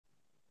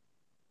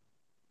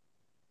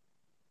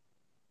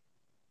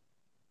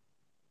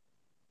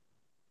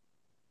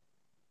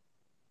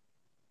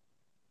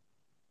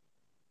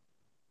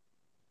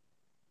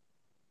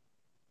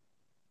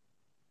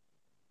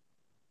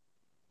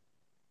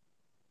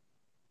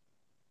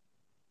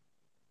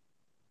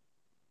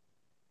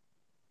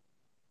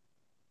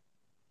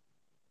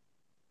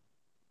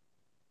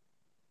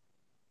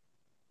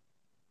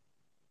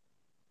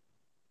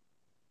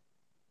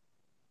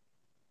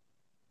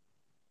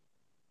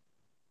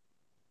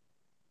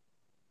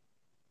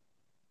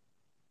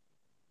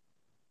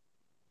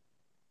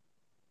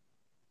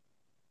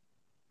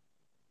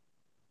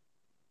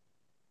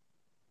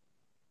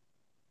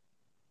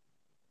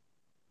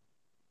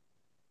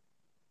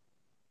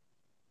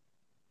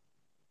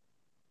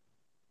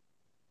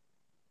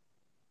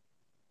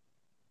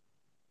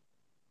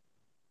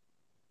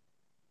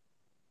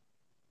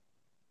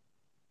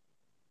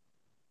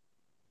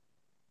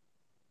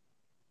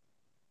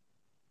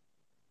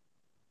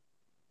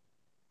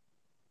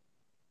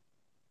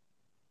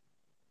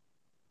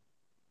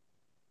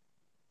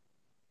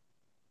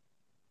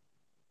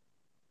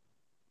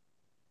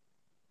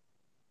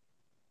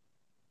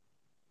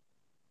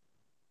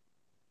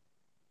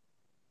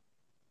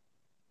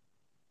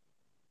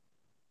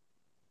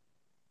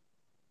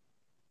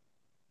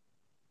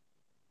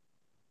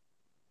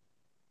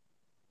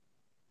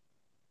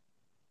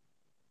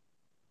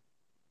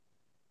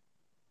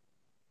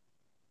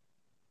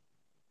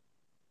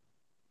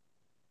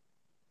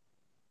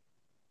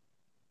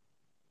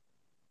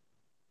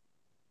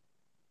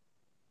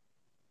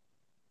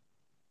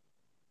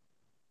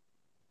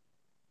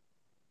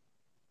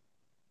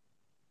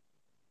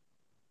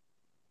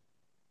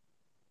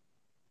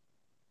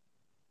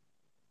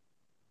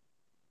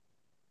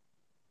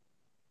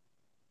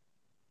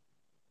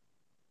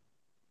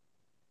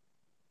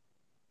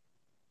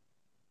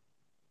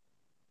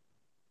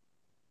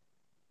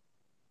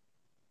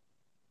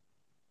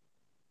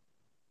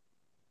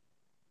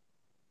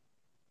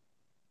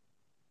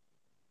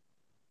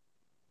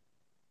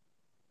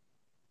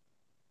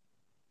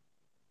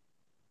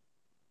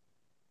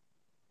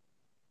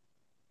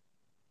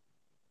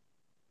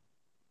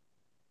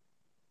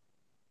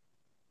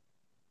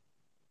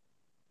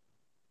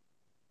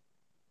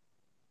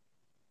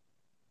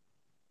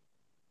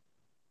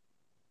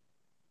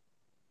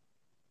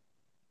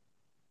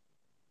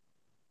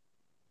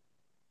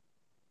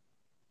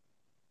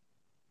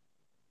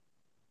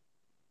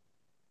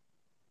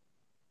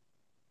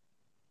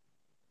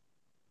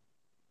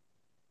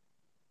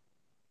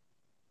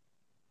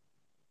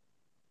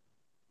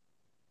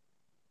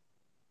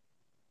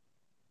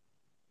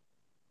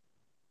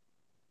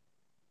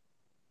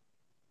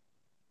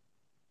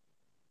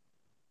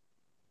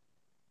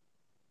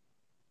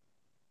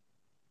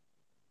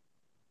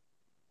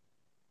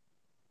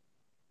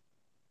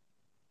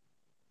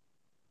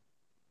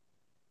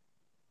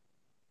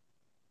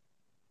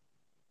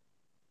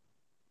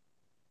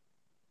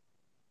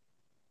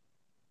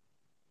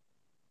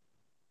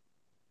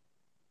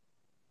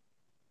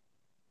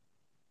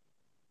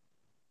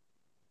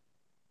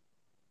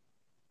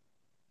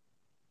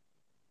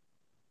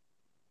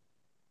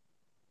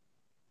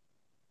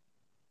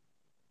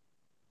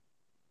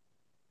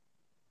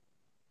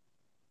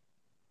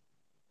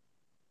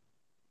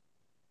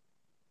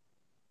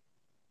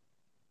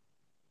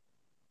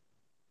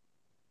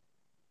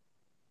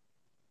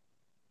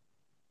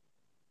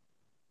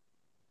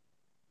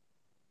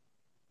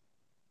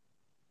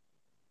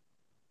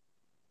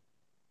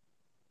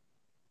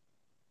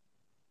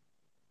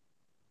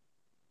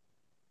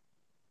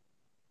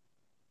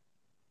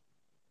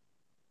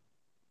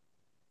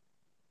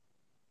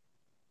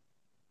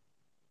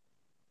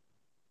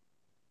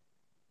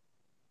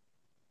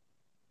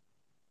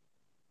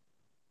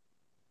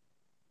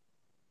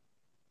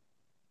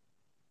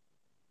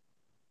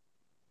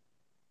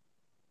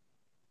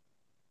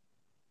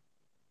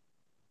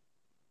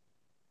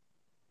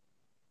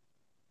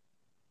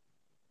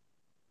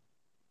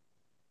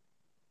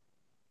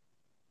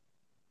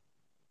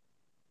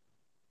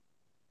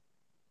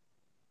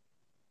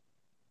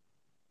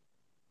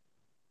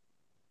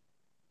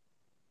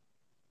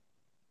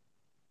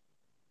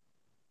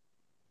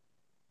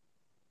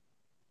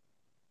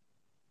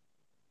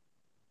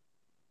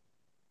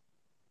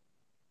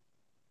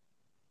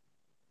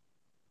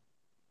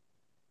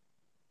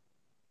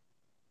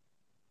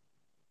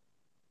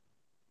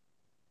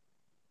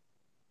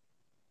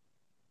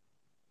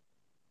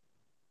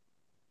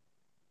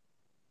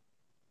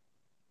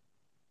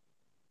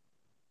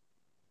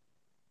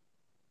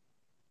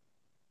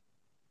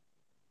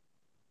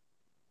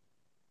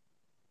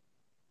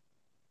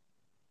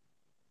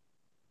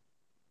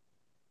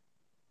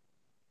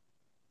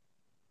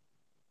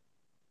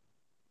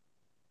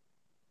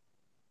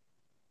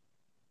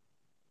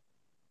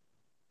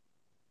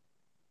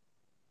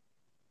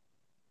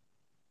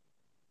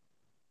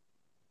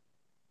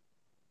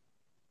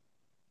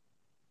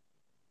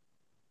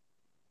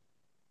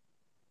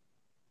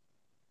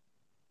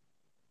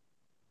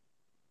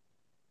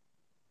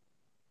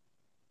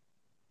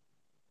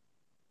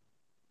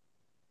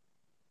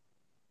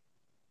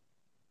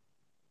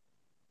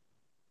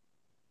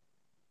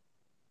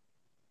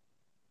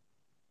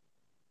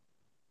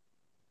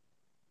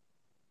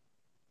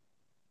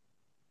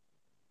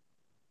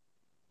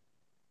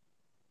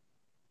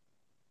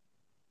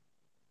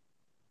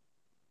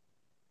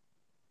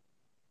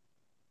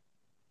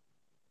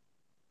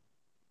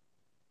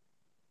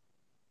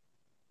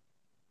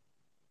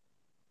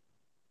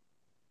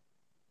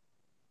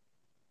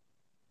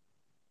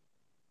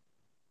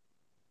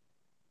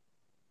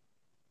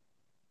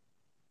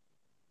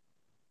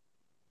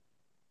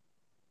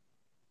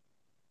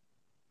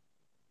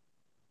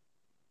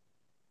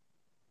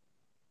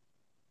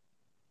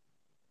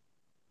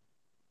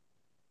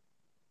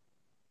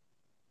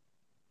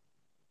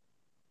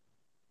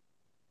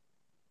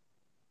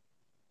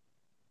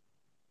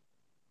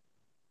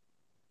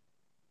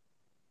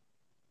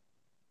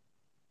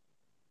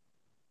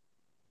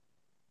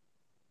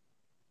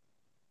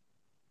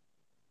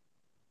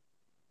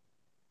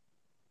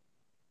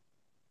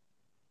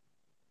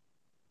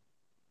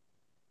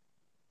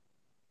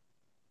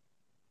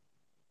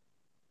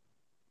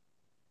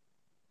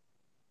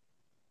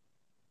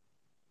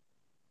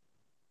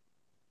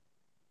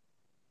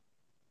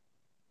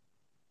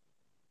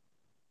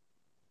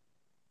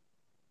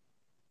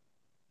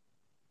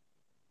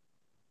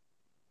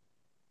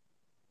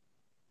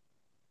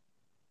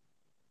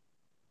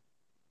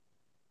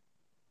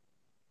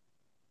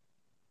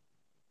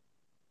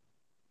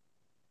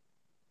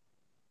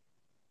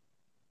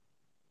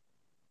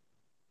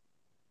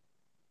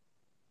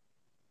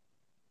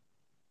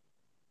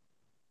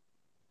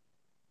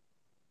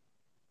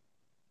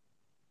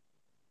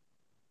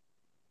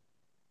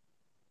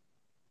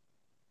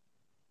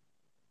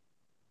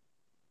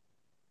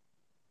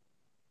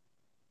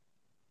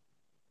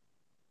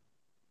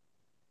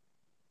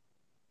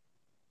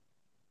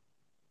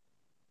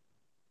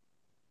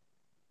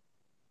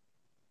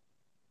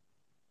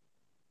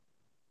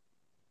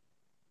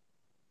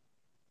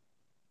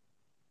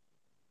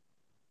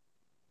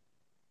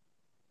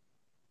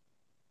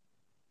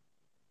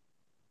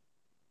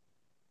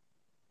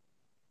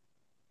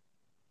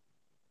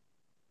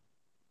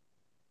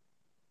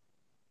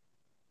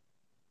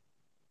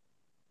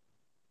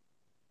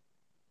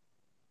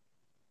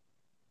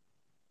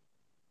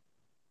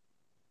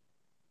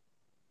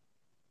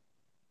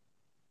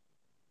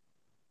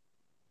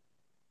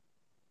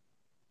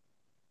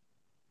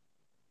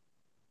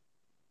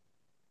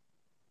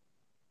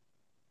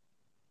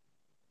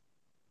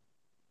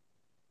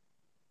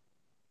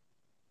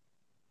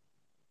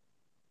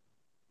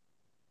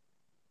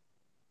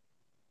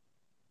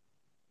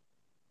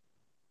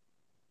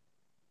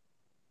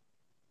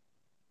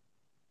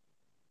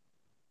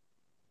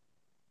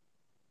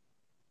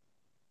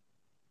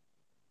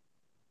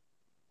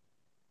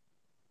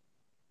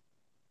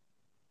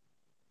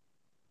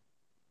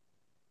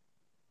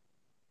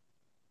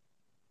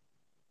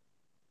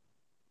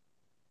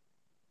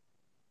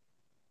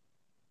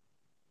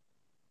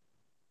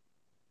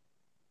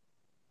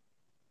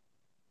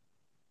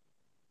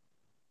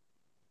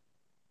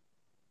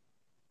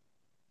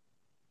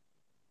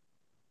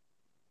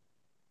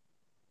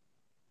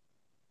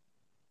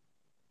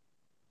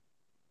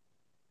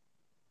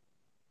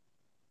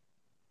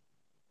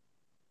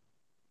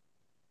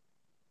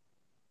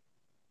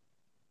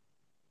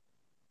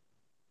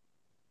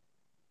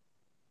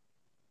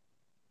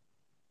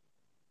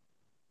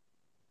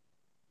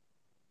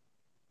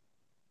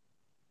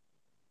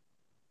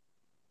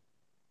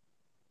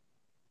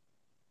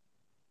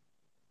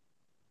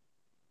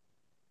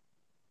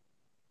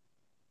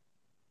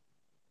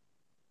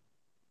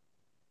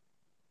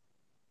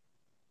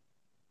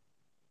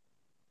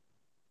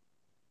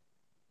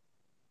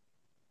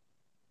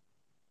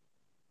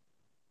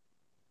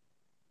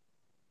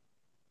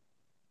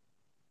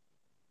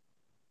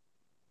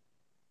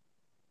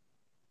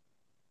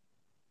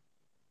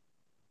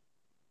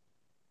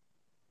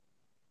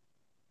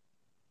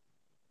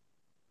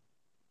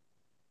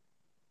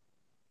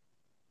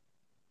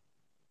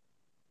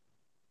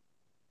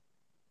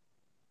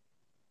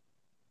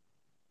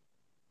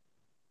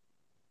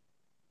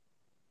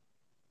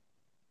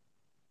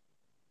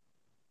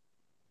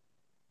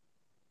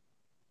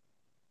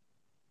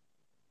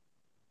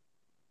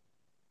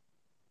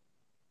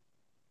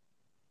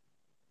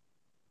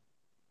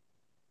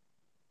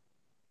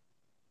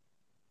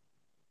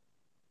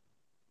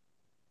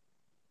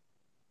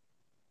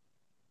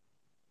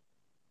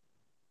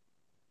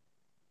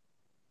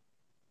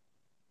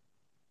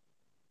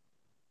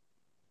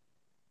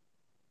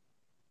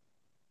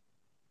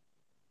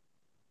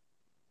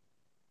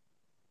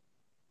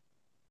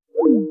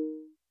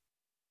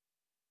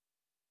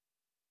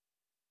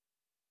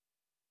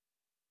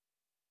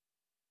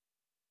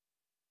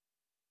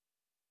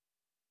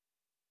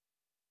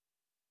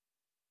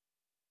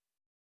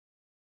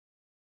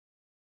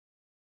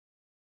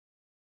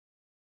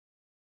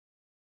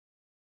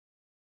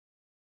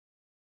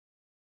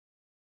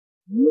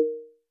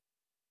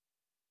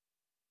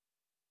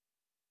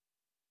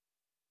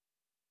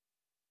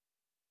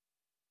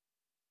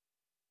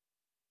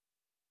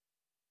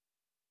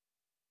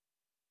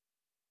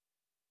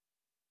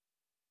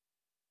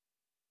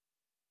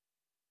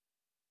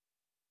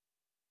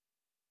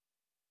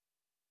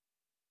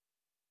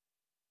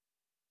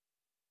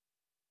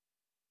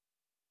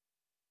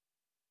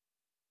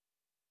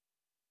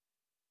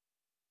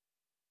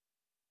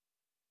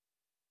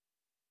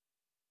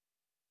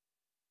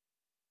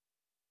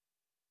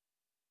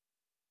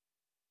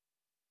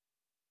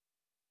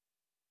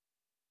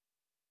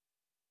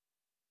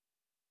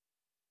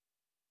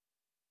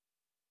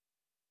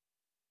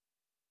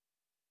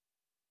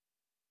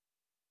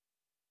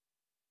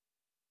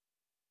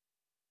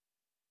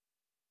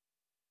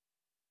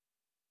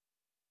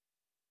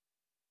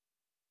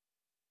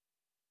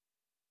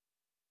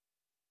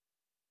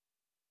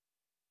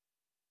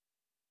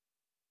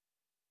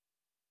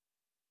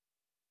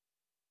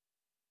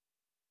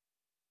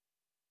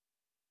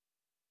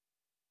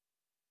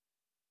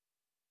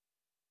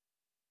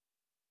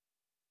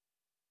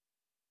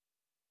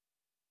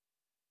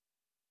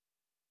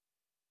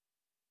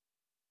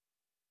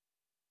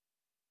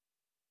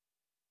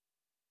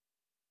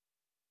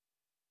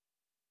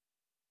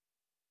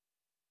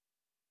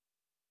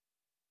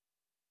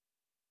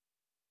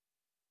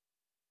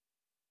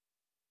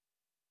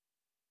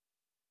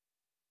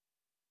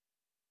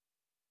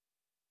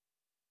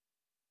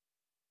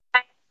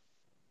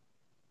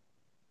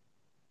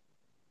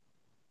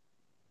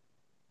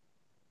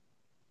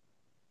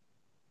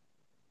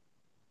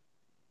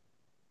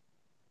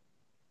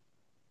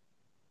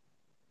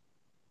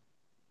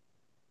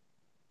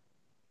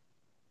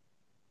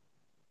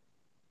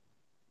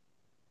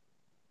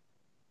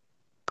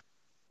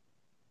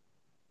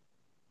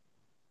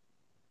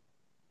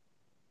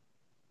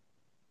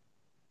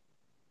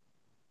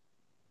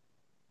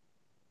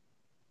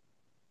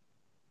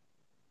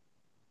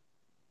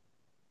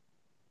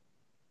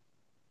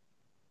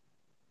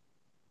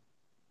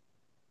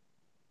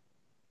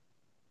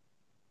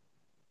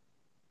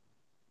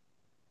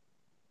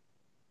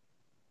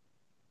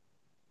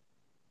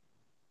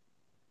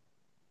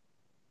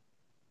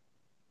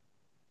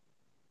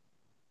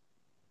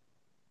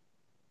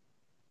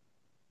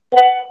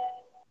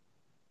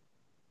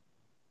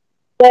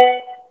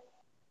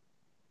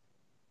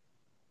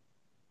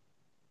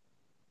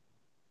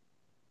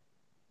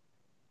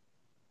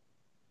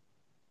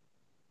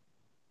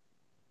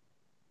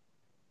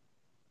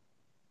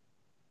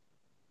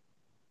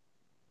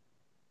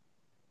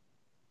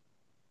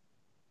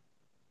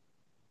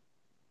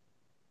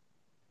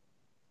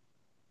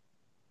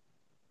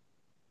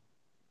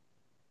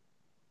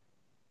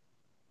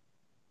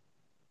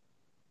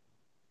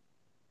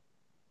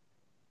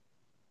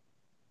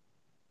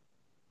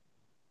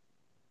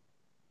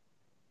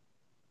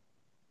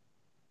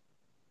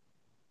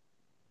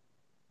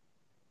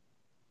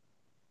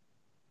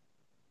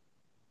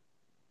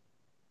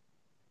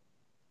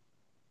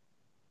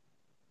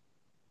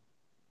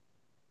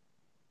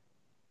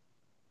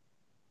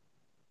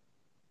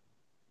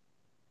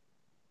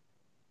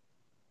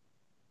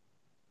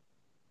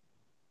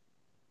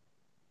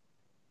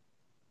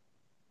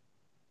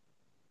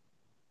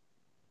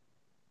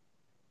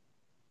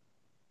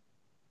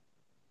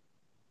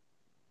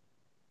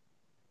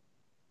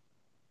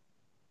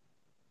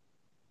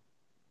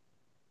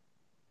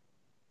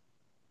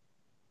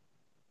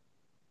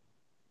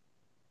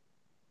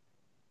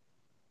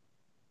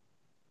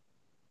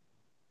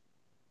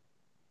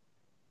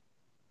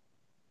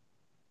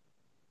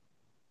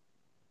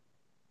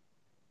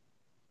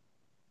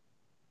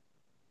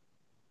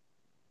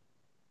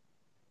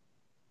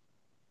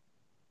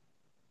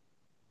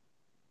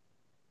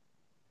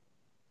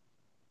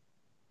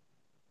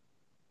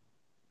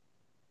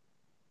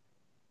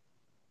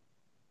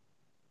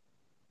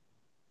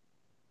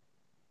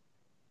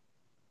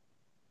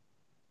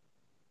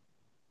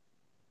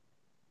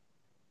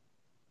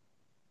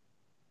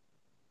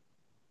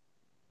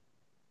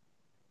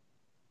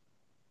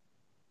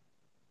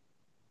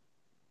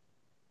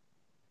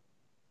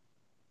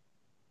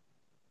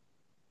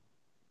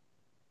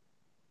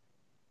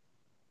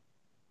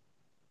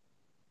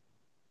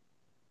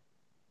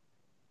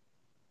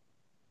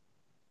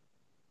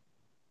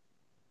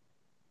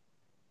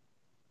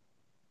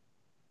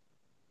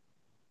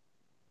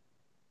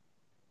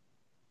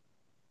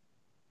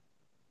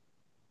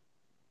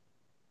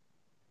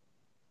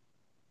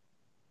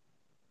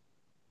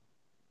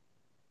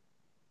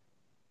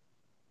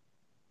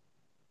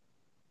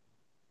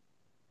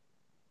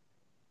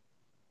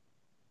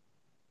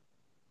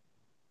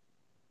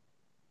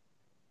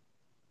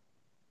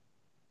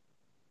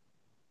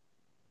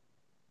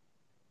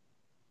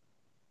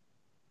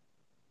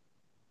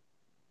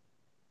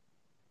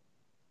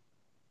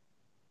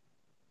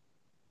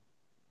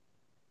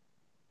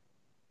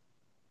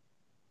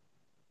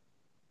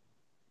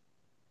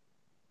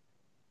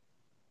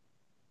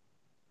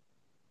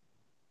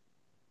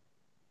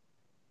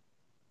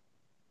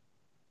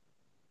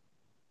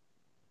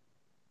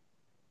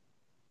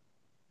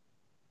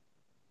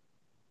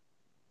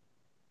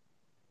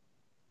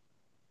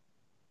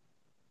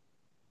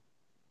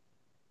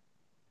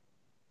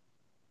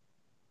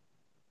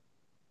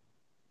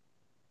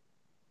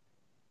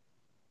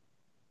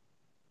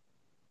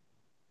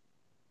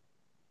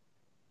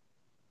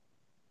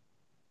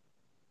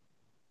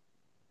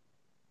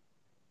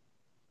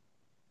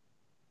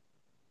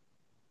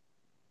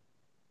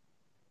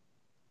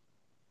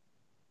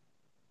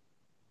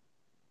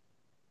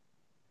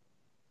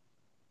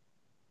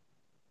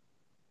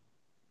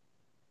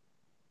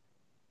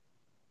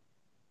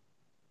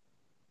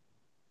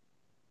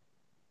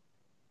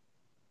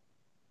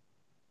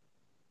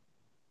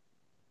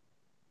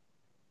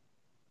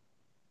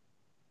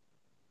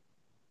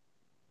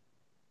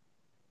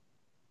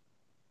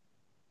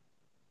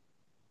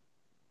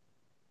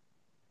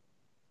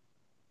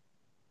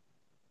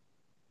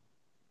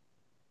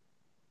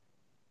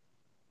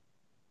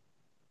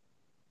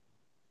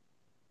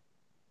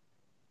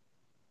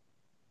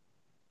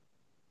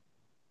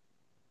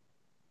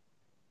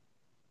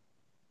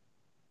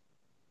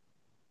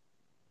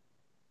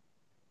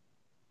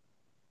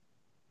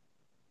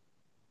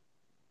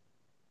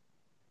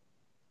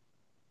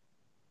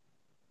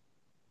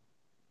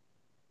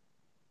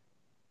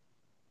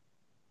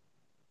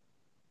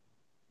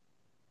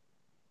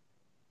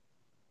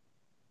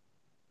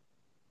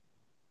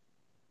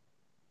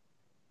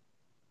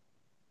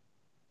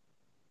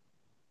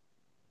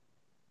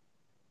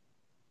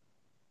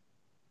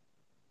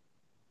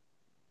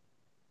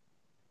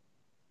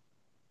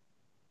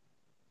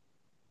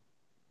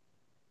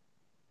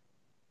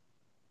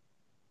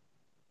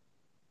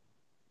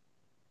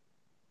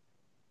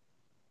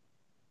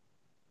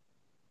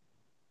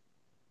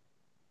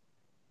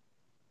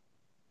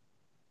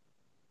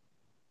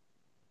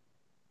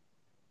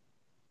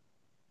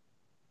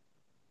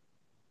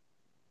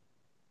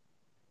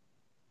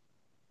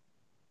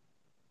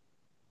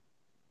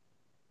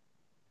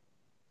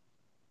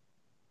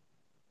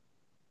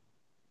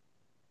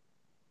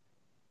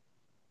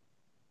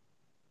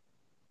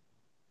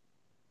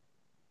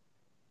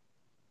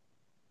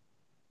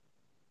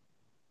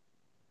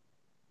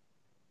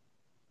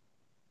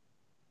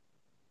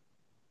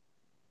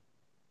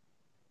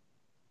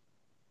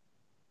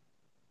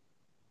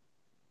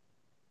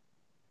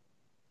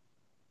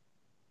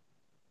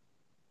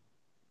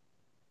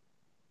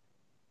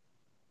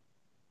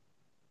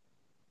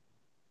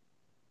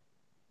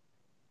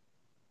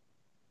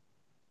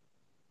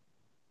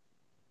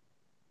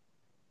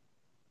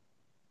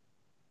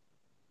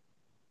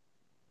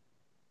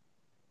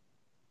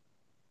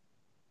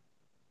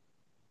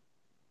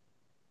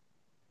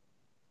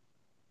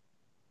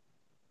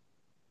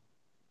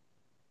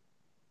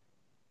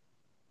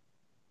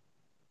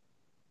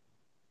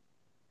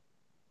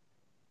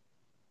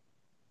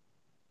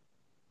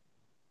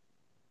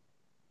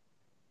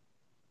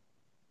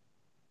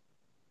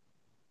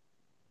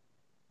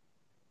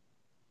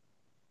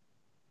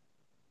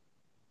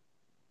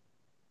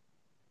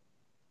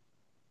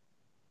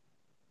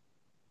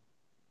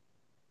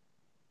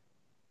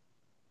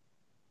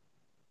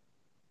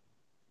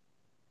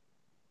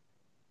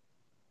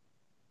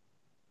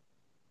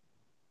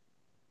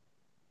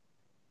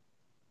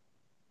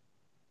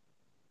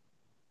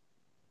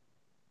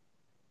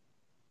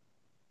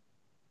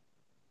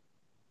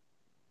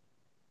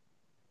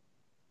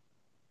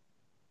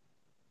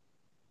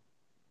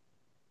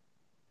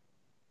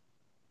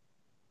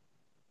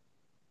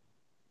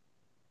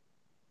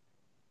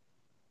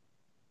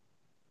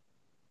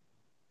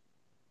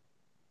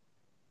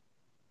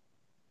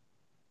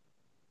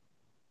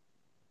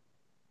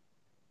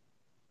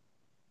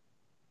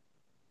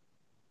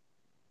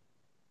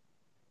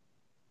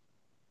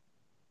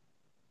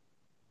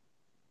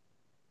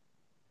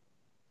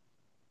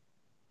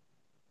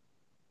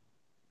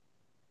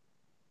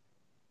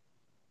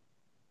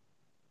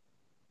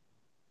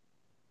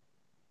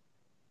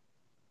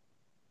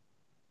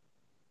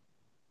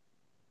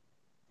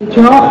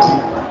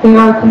dropped. There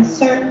are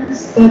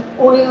concerns that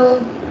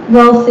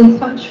oil-wealthy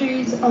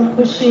countries are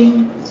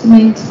pushing to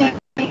maintain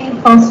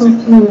fossil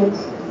fuels.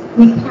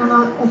 We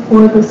cannot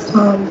afford this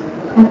time.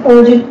 And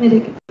urgent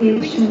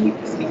mitigation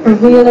for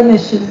real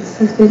emissions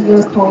has been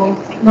your call,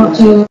 not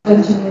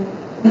geoengineering.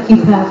 Thank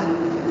you,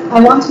 Pam. I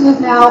want to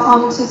move now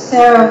on to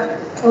Sara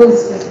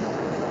Olsvig.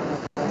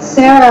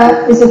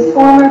 Sara is a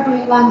former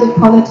Greenlandic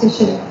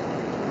politician.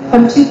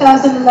 From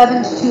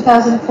 2011 to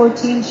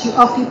 2014, she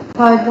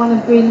occupied one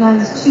of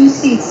Greenland's 2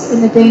 seats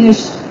in the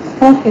Danish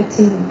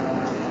Folketing.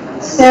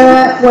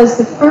 Sara was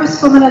the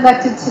first woman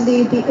elected to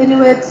lead the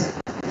Inuit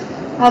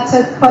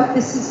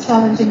this is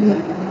challenging me,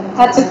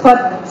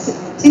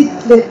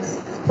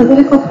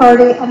 political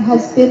party, and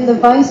has been the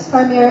Vice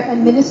Premier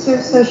and Minister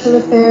of Social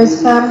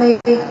Affairs, Family,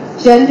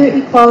 Gender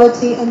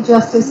Equality and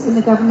Justice in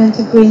the Government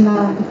of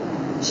Greenland.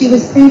 She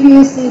was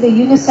previously the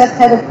UNICEF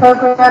Head of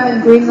Program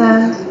in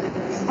Greenland,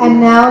 and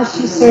now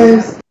she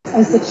serves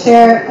as the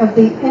chair of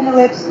the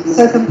Inuit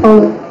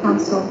Circumpolar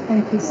Council.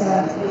 Thank you,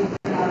 Sara.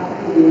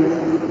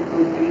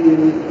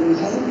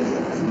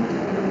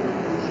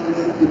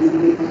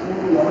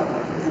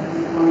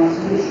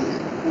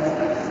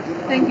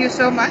 Thank you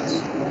so much.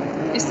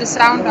 Is the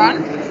sound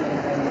on?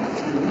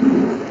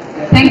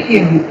 Thank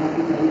you.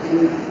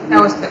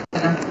 That was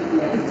better.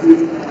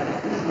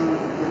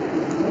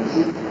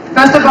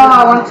 First of all,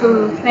 I want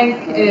to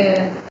thank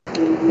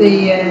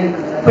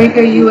the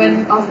Quaker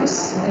UN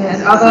office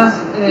and other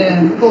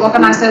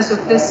co-organizers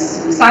of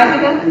this side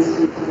event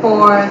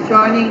for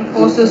joining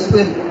forces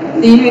with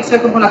the Inuit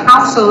Circumpolar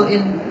Council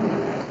in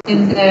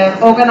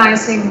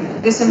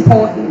organizing this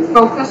important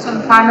focus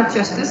on climate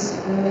justice.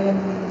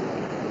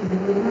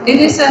 It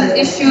is an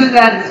issue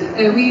that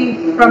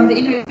we from the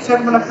Inuit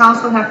Circumpolar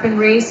Council have been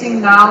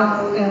raising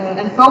now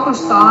and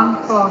focused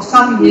on for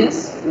some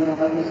years.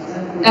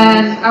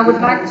 And I would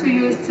like to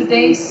use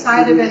today's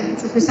side event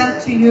to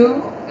present to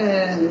you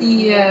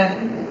the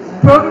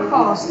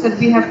protocols that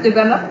we have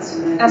developed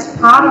as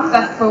part of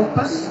that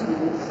focus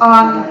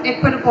on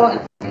equitable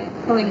and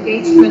ethical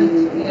engagement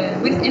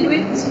with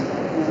Inuit.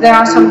 There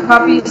are some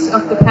copies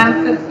of the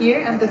pamphlet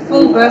here, and the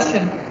full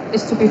version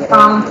is to be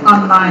found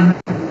online.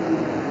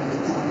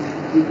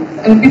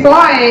 Before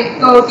I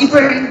go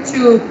deeper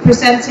into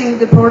presenting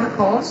the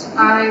protocols,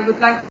 I would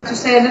like to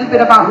say a little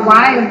bit about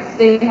why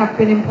they have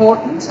been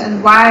important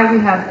and why we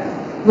have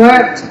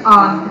worked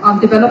on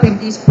developing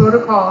these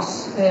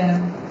protocols.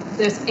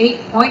 There's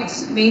 8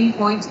 points, main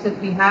points that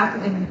we have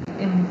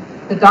in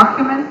the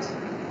document.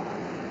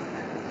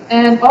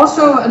 And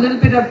also a little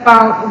bit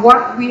about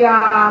what we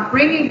are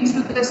bringing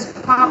to this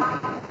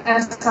COP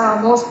as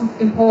our most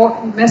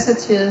important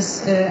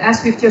messages.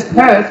 As we've just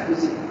heard,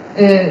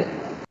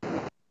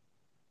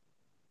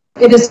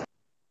 it is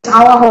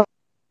our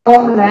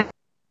homeland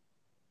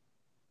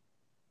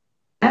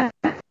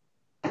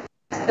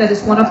that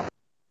is one of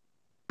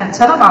and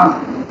tell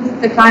about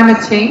the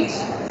climate change,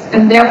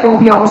 and therefore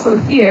we are also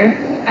here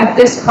at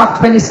this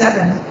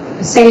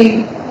COP27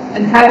 saying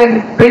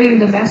and bringing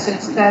the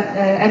message that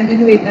an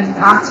Inuit and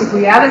Arctic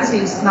reality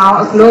is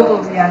now a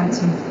global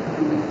reality.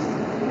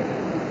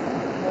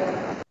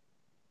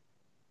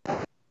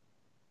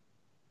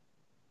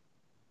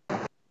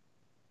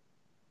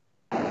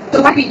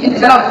 So why we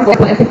developed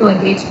global ethical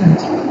engagement?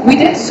 We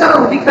did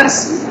so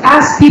because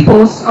as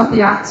peoples of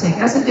the Arctic,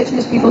 as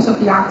Indigenous peoples of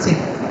the Arctic,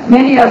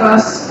 many of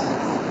us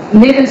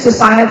live in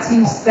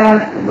societies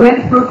that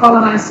went through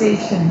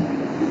colonization,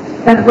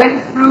 that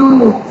went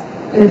through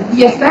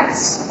the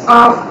effects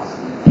of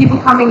people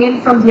coming in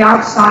from the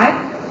outside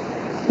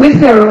with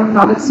their own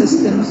knowledge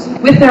systems,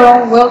 with their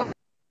own world,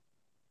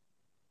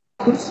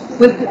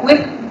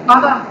 with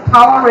other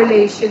power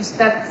relations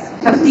that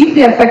have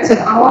deeply affected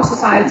our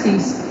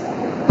societies,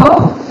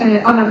 both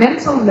on a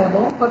mental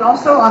level, but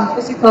also on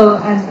physical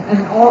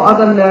and all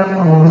other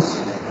levels.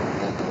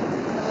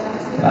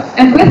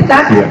 And with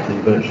that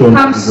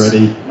comes...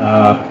 ready.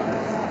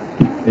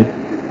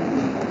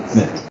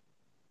 Next.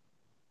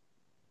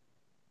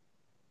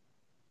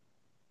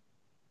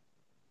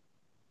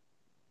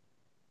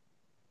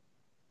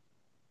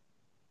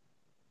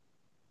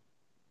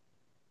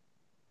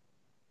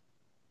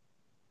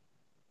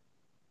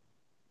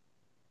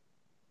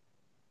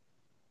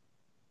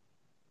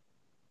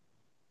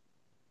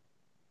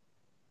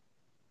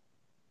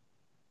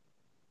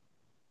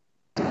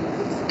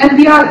 And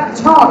we are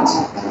taught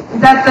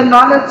that the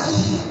knowledge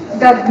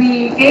that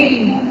we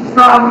gain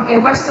from a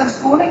Western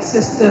schooling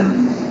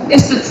system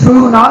is the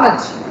true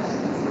knowledge.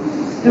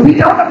 And we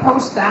don't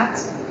oppose that.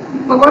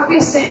 But what we're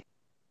saying,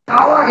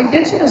 our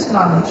indigenous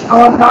knowledge,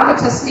 our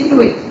knowledge as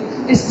Inuit,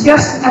 is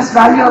just as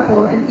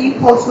valuable and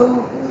equal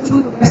to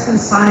the Western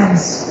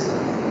science.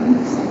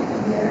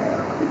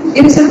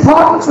 It is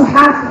important to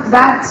have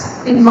that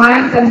in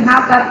mind and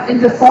have that in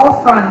the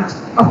forefront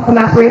of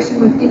collaboration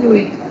with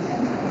Inuit,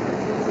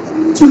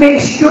 to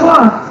make sure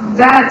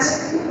that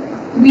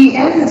we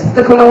end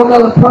the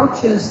colonial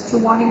approaches to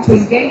wanting to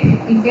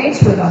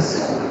engage with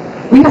us.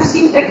 We have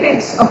seen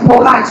decades of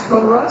polar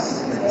explorers,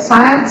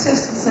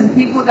 scientists and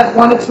people that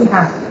wanted to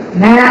have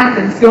land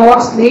and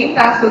fjords named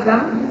after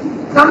them,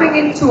 coming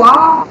into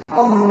our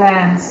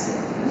homelands,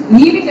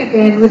 leaving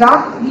again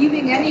without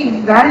leaving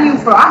any value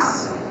for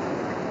us,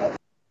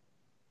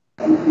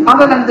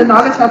 other than the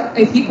knowledge of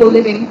people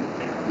living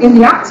in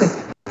the Arctic.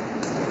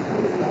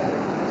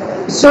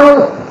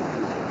 So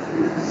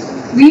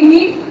we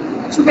need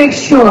to make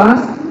sure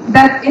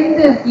that in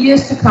the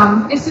years to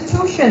come,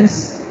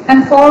 institutions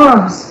and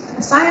forums,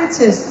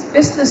 scientists,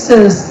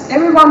 businesses,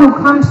 everyone who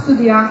comes to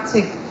the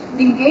Arctic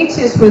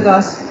engages with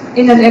us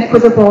in an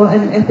equitable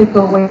and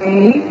ethical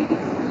way.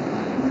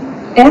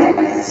 And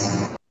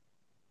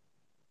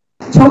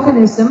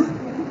tokenism,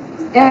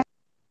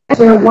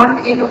 where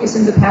one Inuit is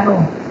in the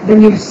panel,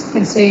 then you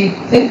can say,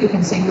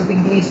 you've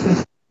engaged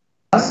with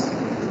us,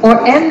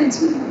 or end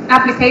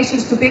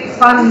applications to big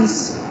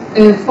funds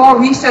for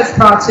research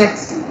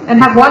projects and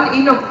have one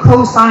Inuit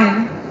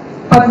co-sign,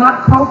 but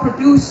not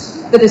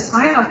co-produce the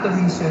design of the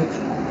research,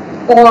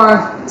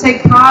 or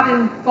take part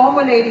in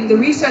formulating the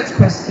research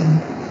question.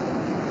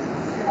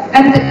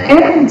 And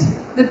end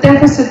the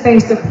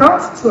deficit-based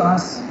approach to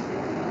us,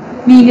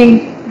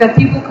 meaning that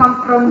people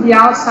come from the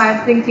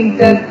outside thinking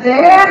that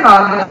their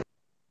knowledge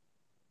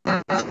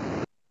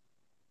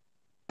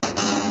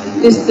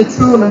is the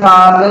true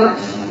knowledge.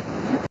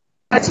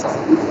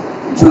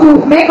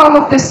 To make all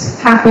of this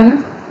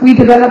happen, we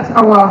developed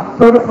our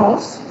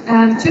protocols,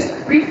 and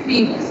just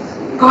briefly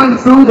going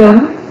through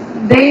them,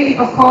 they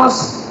of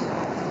course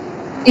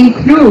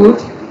include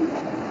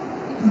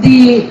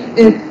the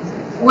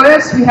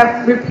words we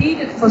have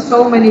repeated for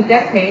so many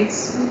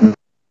decades.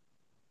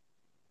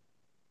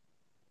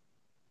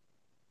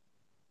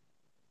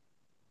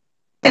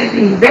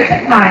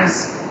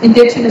 Recognize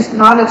Indigenous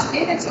knowledge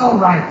in its own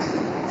right.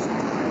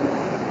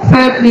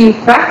 Thirdly,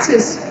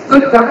 practice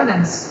good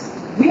governance.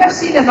 We have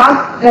seen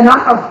enough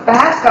of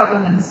bad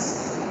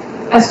governance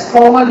as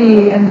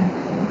formerly and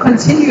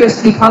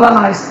continuously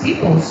colonized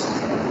peoples.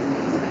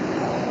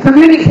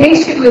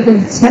 Communication with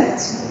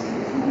intent,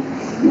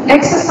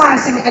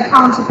 exercising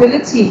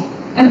accountability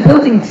and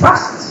building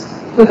trust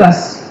with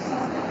us,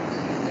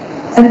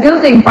 and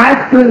building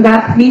by doing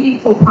that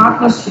meaningful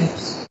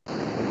partnerships.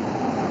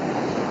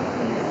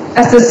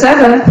 As the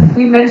seventh,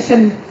 we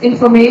mentioned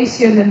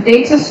information and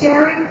data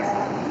sharing,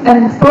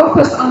 and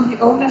focus on the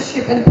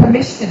ownership and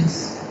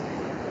permissions.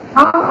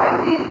 How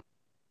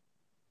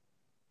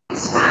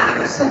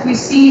that we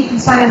see in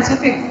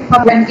scientific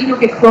when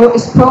Inuit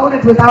is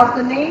quoted without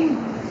the name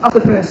of the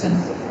person,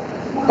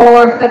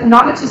 or that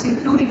knowledge is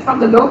included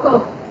from the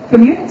local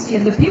community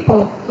and the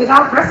people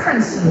without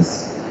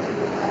references.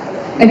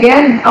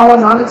 Again, our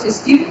knowledge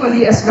is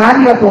equally as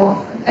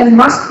valuable and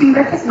must be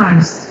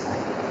recognized.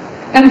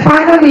 And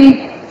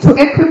finally, to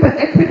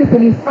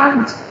equitably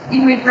fund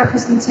Inuit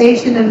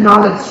representation and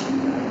knowledge.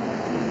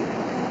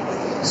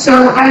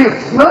 So I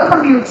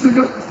welcome you to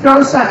look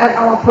closer at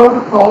our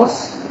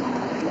protocols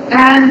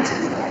and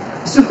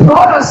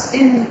support us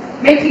in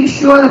making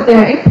sure that they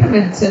are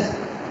implemented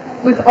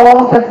with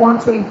all that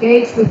want to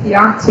engage with the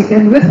Arctic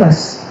and with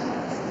us.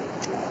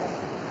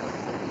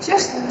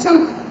 Just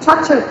to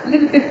touch a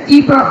little bit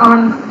deeper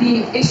on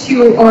the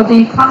issue or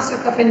the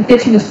concept of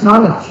Indigenous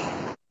knowledge.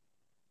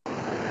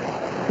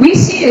 We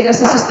see it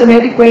as a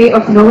systematic way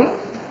of knowing,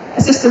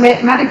 a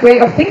systematic way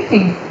of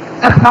thinking,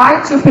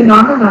 applied to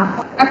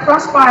phenomena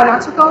across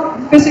biological,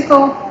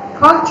 physical,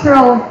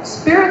 cultural,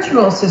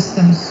 spiritual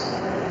systems.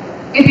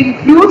 It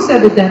includes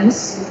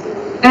evidence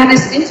and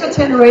is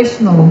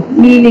intergenerational,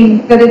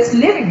 meaning that it's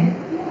living,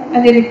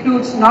 and it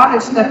includes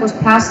knowledge that was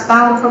passed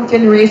down from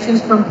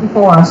generations from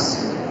before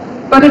us.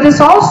 But it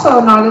is also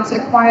knowledge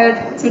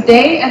acquired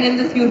today and in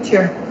the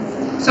future.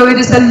 So it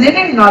is a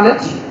living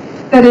knowledge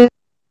that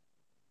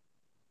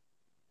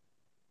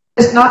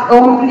is not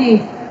only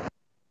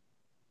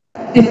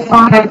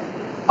defined.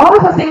 All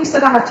of the things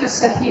that I have just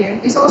said here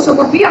is also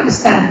what we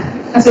understand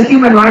as a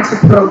human rights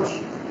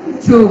approach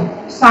to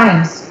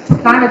science, to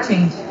climate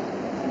change.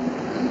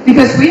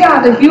 Because we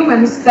are the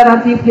humans that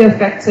are deeply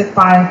affected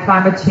by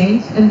climate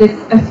change, and it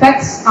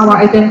affects our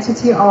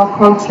identity, our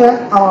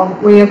culture, our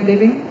way of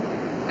living,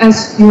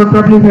 as you have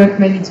probably heard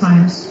many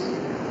times.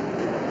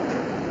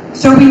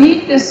 So we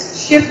need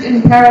this shift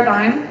in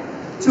paradigm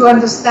to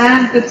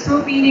understand the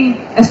true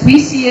meaning as we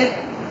see it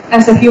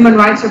as a human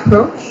rights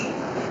approach,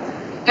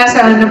 as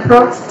an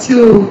approach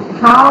to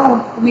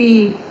how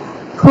we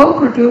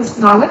co-produce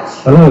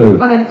knowledge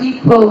on an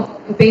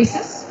equal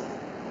basis.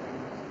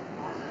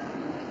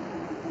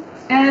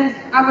 And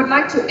I would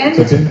like to end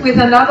with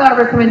another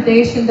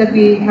recommendation that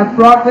we have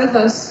brought with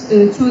us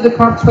to the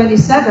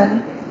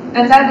COP27,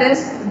 and that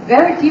is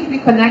very deeply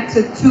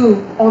connected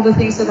to all the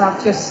things that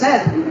I've just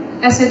said,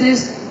 as it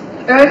is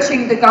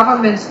urging the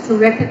governments to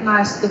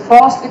recognize the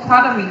forced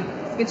economy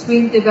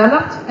between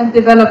developed and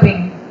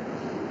developing.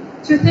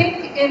 To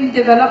think in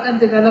developed and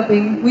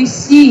developing, we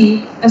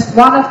see as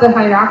one of the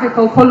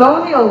hierarchical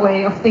colonial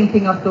way of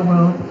thinking of the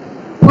world,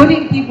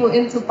 putting people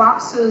into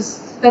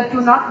boxes that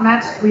do not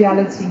match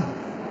reality.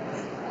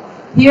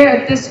 Here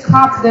at this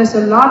COP, there's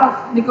a lot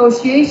of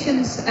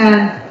negotiations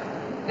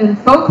and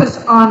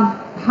focus on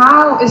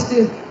how is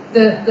the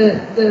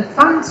the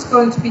funds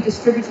going to be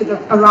distributed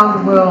around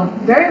the world.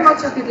 Very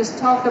much of it is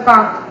talked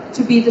about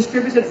to be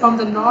distributed from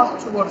the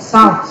north towards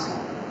south.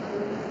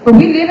 But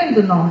we live in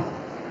the north.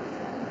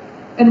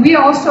 And we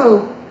are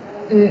also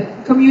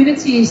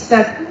communities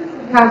that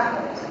have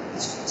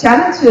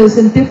challenges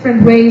in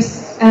different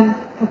ways and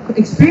have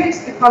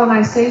experienced the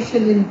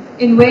colonization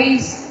in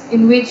ways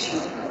in which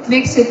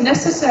makes it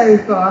necessary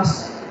for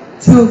us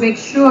to make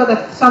sure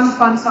that some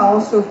funds are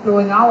also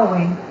flowing our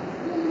way.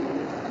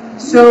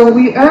 So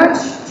we urge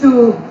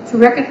to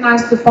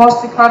recognize the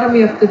false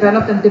dichotomy of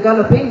developed and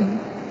developing,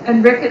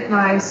 and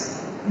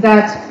recognize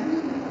that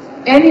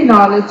any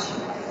knowledge,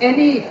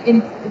 any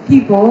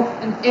people,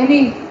 and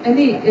any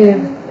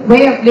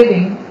way of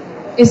living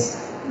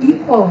is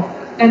equal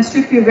and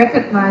should be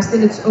recognized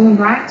in its own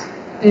right,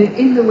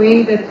 in the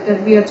way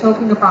that we are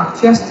talking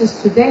about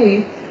justice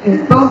today,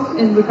 both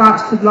in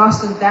regards to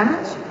loss and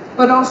damage,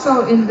 but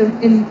also in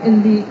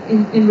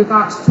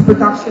regards to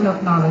production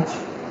of knowledge.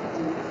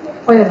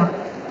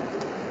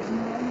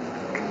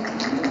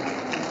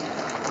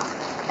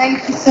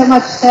 Thank you so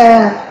much,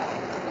 Sara.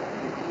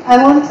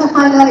 I want to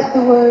highlight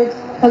the word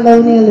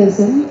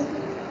colonialism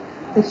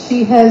that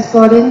she has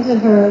brought into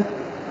her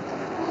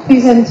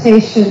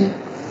presentation,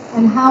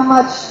 and how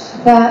much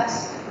that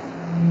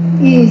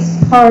is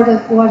part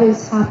of what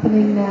is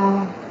happening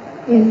now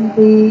in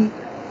the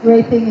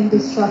raping and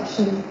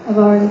destruction of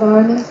our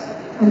environment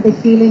and the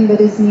healing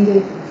that is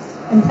needed.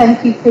 And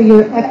thank you for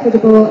your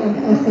equitable and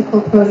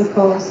ethical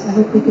protocols. I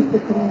hope we could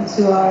put them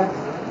into our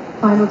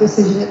final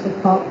decision at the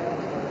COP.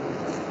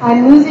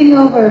 I'm moving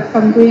over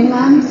from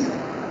Greenland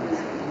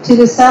to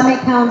the Saami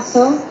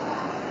Council.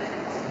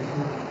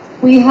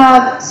 We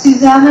have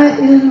Susanna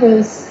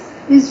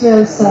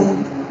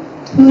Israelson,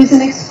 who is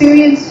an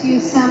experienced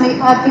youth Saami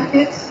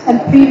advocate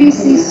and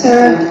previously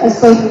served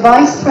as both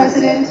Vice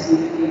President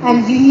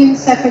and Union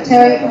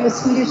Secretary in the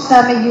Swedish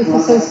Saami Youth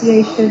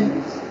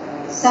Association,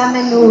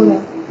 Saami Nora.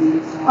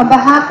 On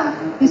behalf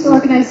of this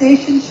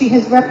organization, she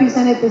has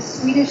represented the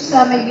Swedish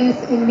Saami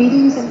youth in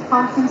meetings and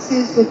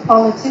conferences with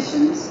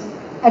politicians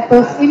at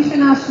both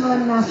international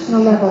and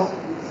national level.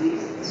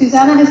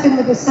 Susanna has been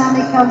with the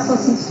Saami Council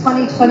since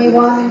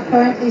 2021 and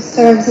currently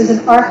serves as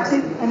an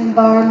Arctic and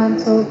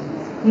Environmental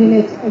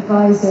Unit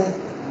Advisor.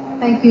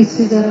 Thank you,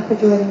 Susanna, for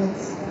joining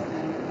us.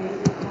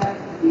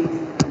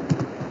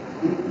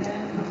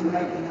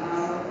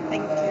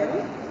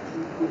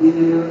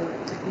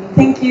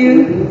 Thank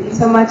you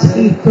so much,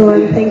 Ito,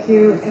 and thank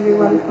you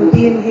everyone for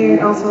being here,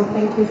 and also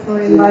thank you for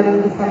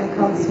inviting the Saami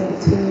Council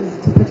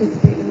to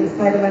participate in this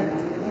side event.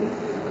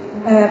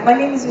 My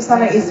name is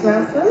Susanna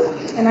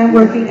Israelson, and I'm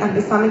working at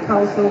the Saami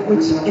Council,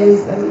 which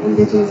is an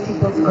Indigenous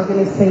Peoples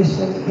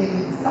organization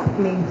in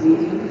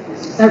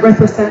Saami that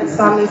represents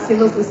Saami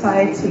civil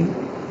society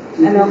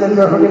and our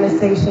member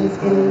organizations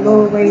in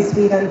Norway,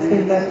 Sweden,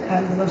 Finland,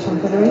 and the Russian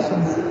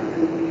Federation.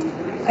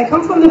 I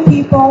come from the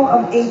people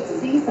of 8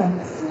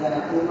 seasons.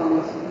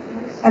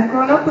 I've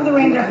grown up with the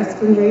Ranger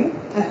husbandry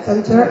at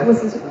Center,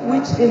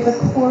 which is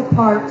a core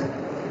part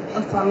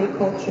of Saami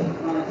culture.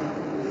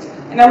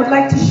 And I would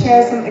like to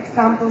share some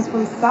examples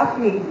from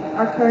Saami,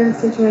 our current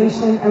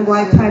situation, and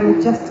why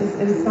climate justice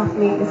in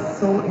Saami is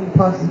so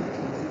important.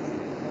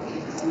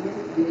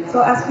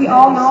 So as we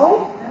all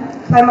know,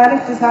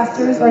 climatic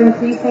disasters are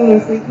increasing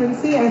in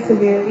frequency and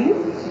severity.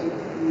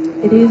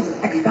 It is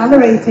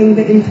accelerating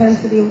the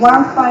intensity of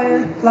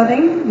wildfire,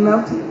 flooding,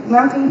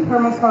 melting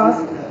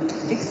permafrost,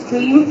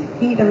 extreme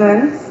heat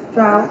events,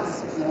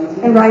 droughts,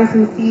 and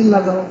rising sea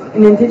levels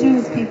in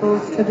Indigenous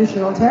peoples'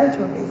 traditional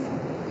territories,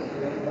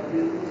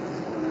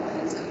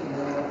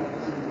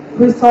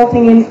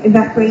 resulting in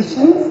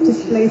evacuations,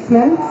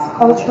 displacements,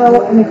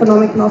 cultural and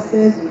economic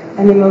losses,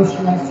 and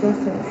emotional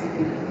stresses.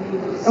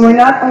 And we're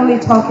not only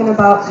talking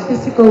about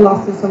physical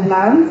losses of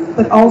lands,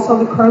 but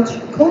also the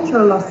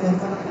cultural losses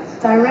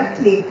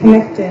directly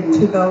connected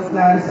to those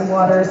lands and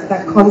waters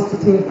that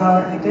constitute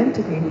our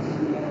identity.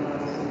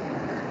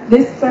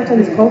 This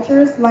threatens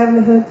cultures,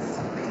 livelihoods,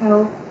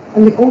 health,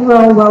 and the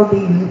overall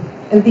well-being,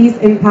 and these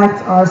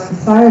impacts are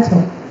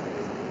societal.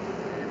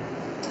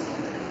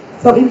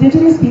 So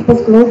Indigenous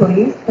peoples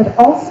globally, but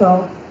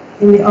also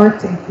in the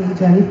Arctic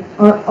region,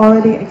 are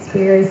already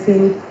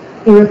experiencing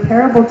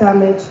irreparable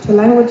damage to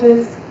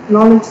languages,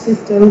 knowledge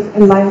systems,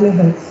 and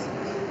livelihoods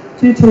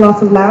due to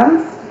loss of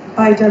lands,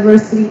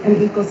 biodiversity, and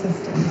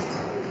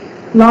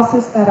ecosystems.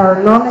 Losses that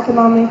are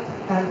non-economic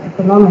and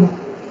economic.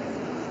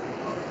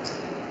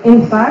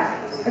 In fact,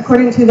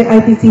 according to the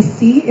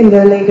IPCC in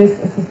their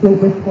latest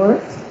assessment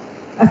report,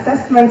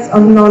 assessments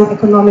of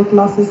non-economic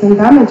losses and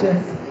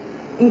damages,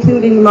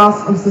 including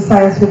loss of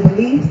societal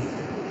beliefs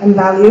and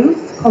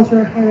values,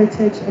 cultural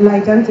heritage, and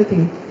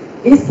identity,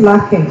 is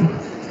lacking,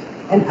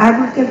 and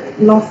aggregate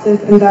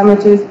losses and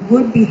damages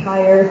would be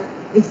higher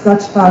if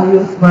such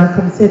values were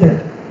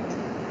considered.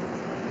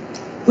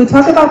 We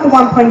talk about the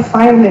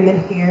 1.5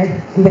 limit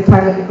here in the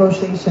climate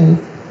negotiations,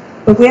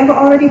 but we have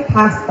already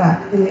passed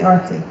that in the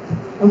Arctic,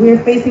 and we are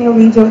facing a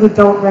region we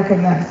don't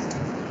recognize.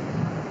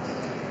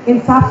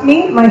 In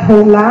Saami, my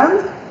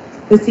homeland,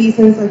 the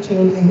seasons are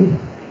changing.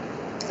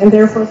 and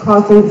therefore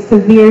causing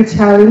severe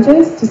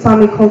challenges to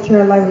Saami culture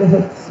and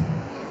livelihoods.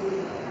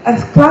 A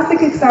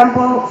classic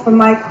example from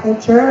my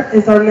culture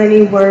is our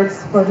many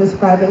words for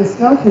describing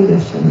snow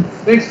conditions.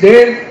 Thanks,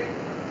 Dave.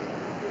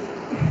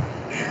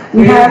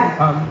 We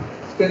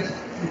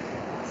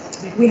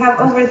have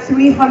over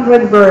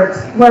 300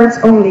 words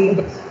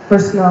only for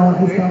snow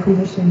and snow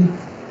conditions.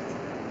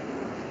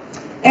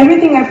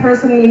 Everything I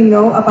personally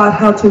know about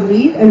how to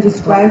read and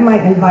describe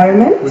my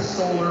environment,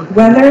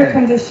 weather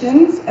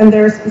conditions, and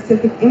their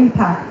specific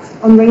impacts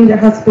on reindeer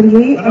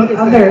husbandry and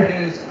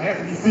other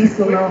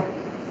seasonal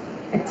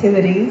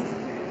activities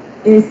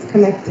is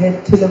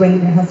connected to the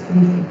reindeer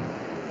husbandry.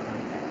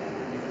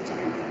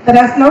 But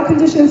as snow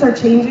conditions are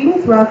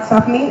changing throughout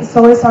Sápmi,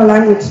 so is our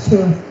language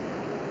too.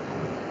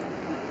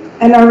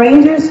 And our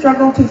reindeers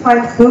struggle to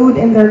find food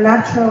in their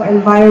natural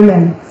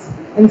environments,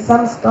 and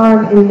some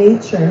starve in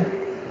nature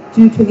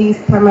due to these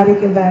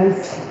climatic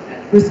events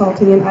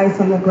resulting in ice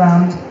on the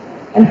ground.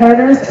 And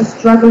herders are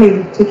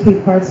struggling to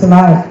keep herds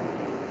alive.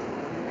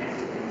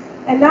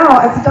 And now,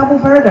 as a double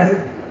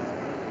burden,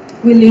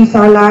 we lose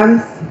our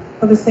lands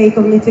for the sake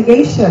of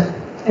mitigation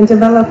and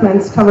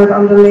developments covered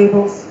under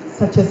labels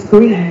such as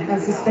green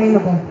and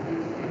sustainable.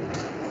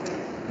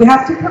 We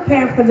have to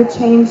prepare for the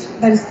change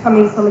that is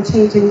coming from a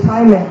changing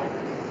climate,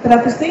 but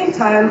at the same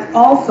time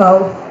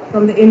also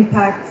from the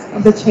impacts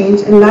of the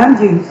change in land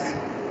use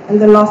and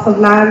the loss of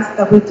lands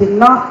that we did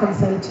not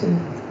consent to.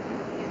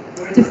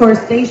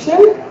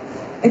 Deforestation,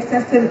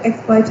 excessive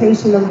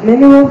exploitation of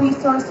mineral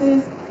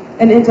resources,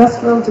 and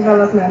industrial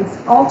developments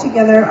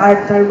altogether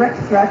are direct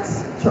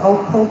threats to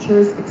all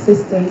cultures'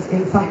 existence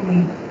in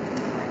Sápmi.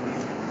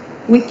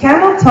 We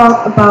cannot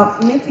talk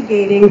about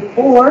mitigating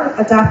or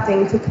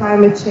adapting to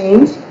climate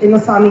change in a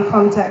Sámi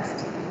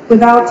context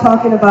without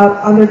talking about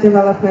other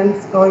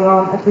developments going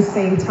on at the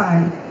same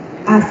time,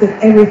 as if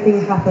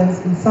everything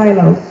happens in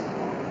silos.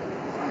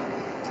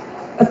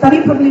 A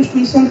study published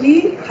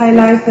recently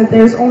highlights that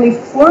there's only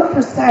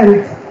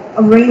 4%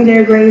 of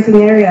reindeer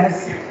grazing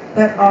areas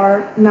that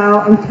are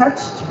now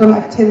untouched from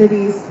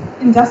activities,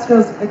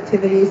 industrial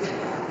activities,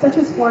 such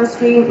as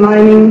forestry,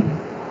 mining,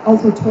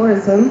 also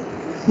tourism,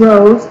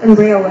 roads and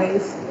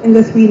railways in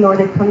the 3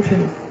 Nordic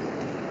countries.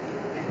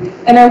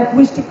 And I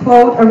wish to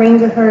quote a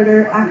reindeer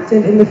herder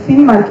active in the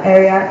Finnmark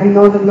area in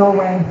northern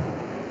Norway,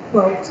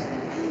 quote,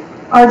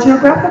 "Our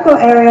geographical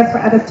area for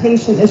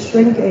adaptation is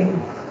shrinking,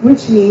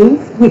 which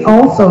means we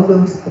also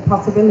lose the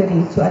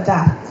possibility to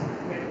adapt,"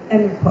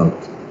 end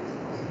quote.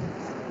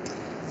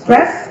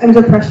 Stress and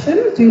depression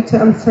due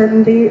to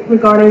uncertainty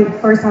regarding,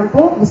 for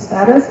example, the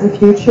status and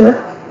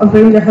future of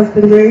reindeer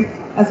husbandry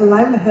as a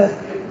livelihood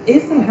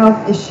is a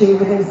health issue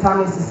within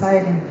Sámi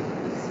society.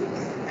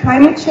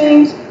 Climate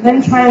change,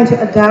 then trying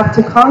to adapt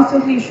to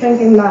constantly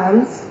shrinking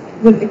lands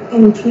with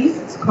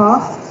increased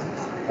costs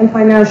and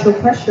financial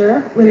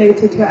pressure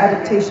related to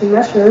adaptation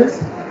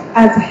measures,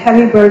 adds a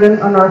heavy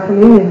burden on our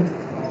communities.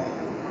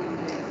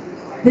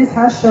 This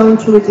has shown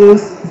to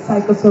reduce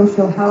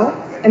psychosocial health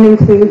and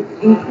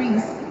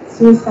increase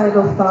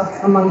suicidal thoughts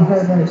among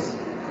herders.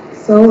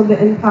 So the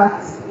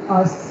impacts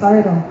are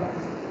societal.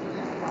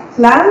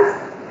 Lands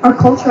are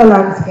cultural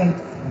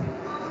landscapes.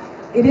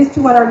 It is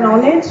to what our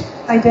knowledge,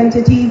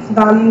 identities,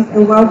 values,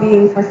 and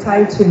well-being are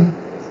tied to.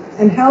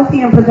 And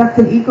healthy and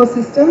productive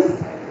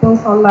ecosystems,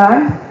 both on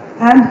land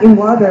and in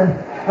water,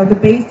 are the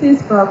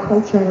basis for our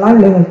culture and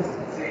livelihoods.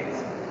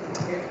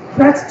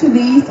 Threats to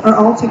these are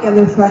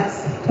altogether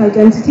threats to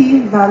identity,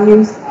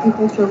 values, and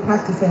cultural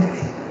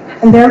practices,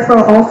 and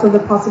therefore also the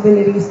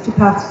possibilities to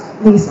pass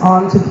these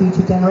on to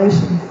future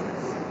generations.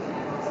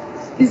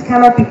 This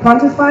cannot be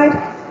quantified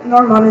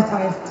nor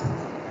monetized,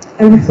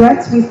 and the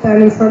threats we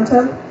stand in front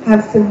of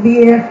have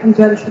severe and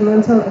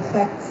detrimental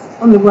effects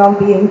on the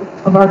well-being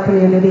of our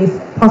communities,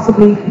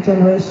 possibly for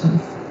generations.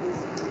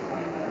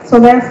 So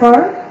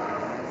therefore,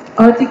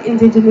 Arctic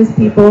Indigenous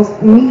peoples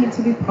need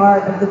to be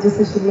part of the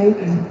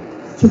decision-making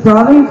to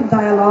broaden the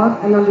dialogue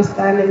and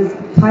understandings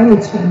of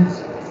climate change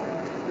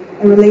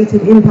and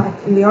related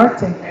impact in the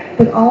Arctic,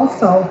 but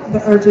also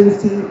the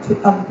urgency to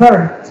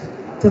avert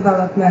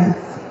developments,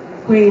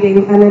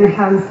 creating and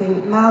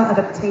enhancing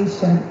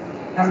maladaptation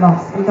and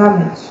loss and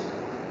damage.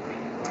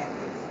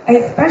 I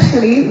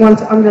especially want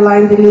to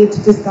underline the need to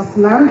discuss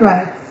land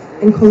rights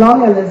and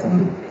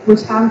colonialism,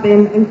 which have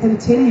been and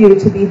continue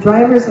to be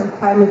drivers of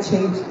climate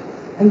change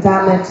and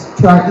damage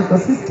to our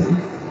ecosystems.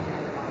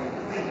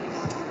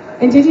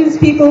 Indigenous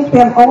peoples, we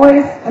have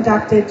always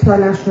adapted to our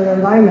natural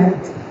environment,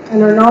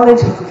 and our knowledge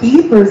is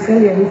key for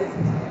resilience.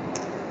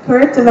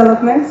 Current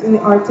developments in the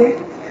Arctic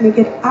make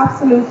it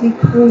absolutely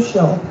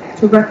crucial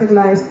to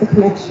recognize the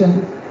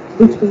connection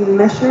between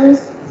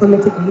measures for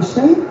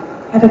mitigation,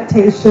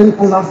 adaptation,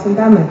 and loss and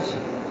damage,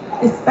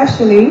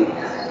 especially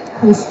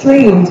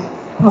constrained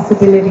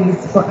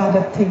possibilities for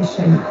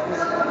adaptation,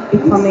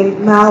 becoming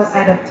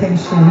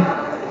maladaptation,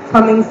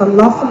 coming from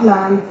loss of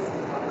land,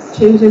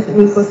 changes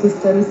in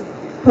ecosystems,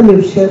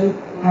 pollution,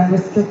 and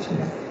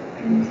restrictions.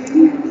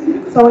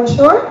 So in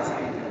short,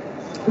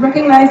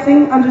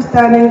 Recognizing,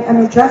 understanding, and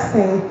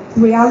addressing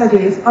the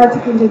realities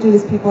Arctic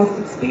Indigenous peoples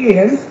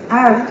experience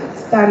and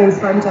stand in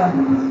front of,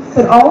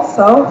 but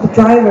also the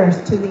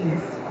drivers to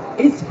these,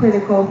 is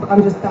critical for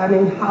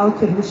understanding how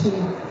to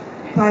achieve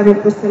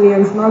climate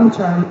resilience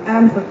long-term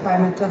and for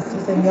climate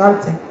justice in the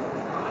Arctic.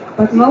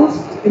 But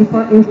most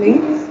importantly,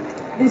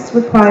 this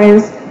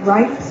requires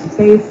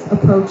rights-based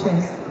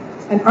approaches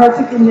and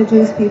Arctic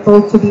Indigenous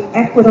people to be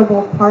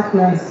equitable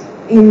partners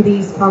in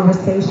these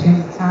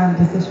conversations and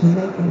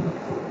decision-making.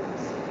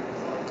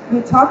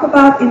 We talk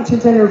about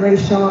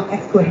intergenerational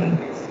equity,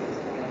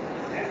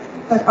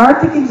 but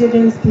Arctic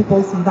Indigenous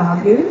people's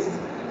values,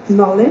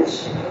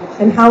 knowledge,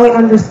 and how we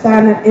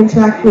understand and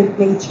interact with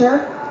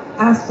nature,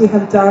 as we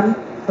have done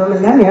for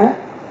millennia,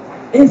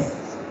 is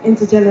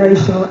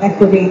intergenerational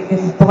equity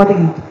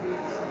embodied.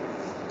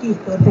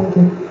 Thank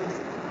you.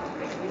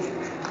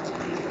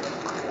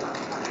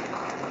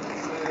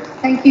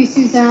 Thank you,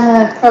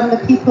 Susanna, from the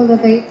people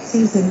of 8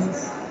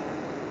 Seasons.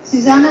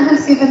 Susanna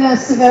has given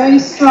us a very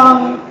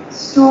strong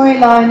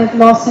storyline of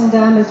loss and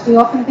damage. We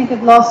often think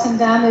of loss and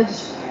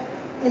damage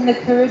in the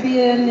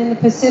Caribbean, in the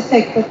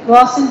Pacific, but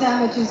loss and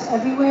damage is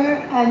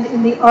everywhere, and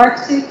in the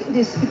Arctic it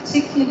is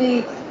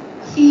particularly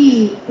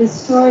key, the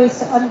stories,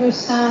 to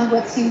understand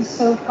what seems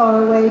so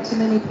far away to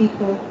many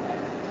people.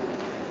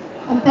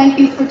 And thank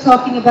you for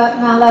talking about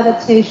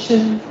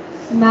maladaptation,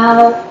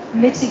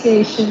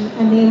 mal-mitigation,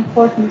 and the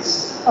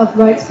importance of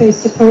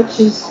rights-based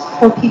approaches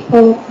for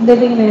people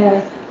living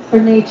there, for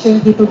nature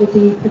and people to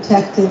be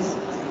protected.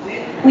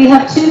 We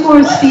have 2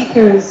 more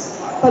speakers,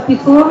 but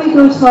before we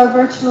go to our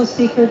virtual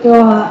speaker,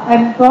 Doaa,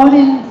 I'm brought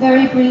in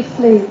very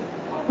briefly.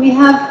 We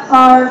have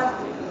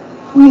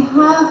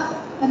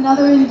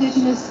another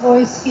Indigenous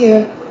voice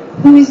here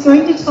who is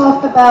going to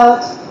talk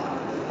about,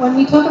 when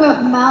we talk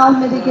about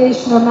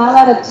mal-mitigation or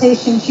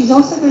maladaptation, she's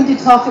also going to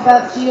talk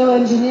about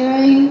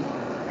geoengineering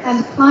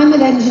and climate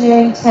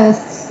engineering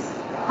tests,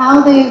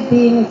 how they are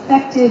being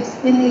affected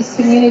in these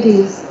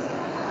communities,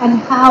 and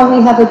how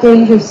we have a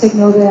danger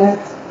signal there.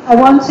 I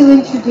want to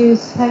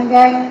introduce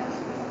Pangang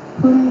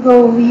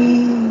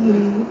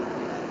Pungowi.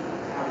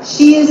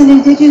 She is an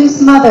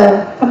Indigenous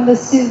mother from the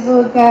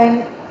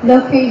Sivugang,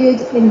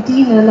 located in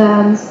Dina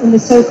lands in the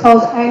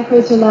so-called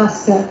Anchorage,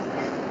 Alaska.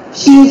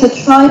 She is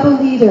a tribal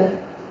leader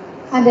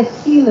and a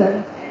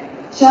healer,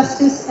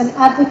 justice and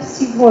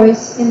advocacy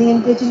voice in the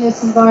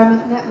Indigenous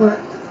Environment Network,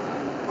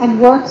 and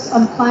works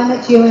on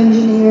climate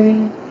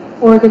geoengineering,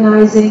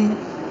 organizing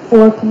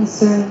for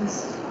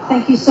concerns.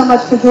 Thank you so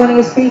much for joining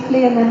us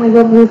briefly, and then we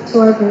will move to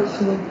our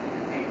virtual.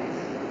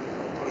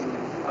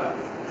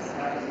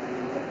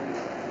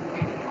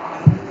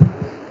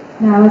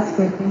 Now it's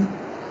working.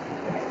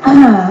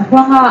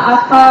 Wanga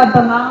aka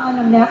bangangan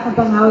ng naka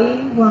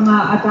bangawi,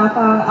 wanga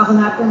ataka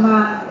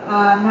agnatuma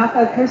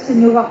naka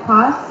Kirsanuwa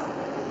Pass.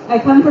 I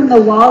come from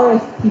the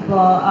Walrus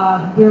people.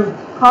 We're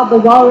called the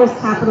Walrus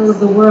capital of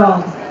the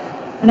world.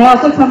 And I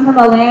also come from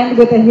a land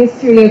with a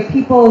history of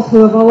peoples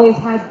who have always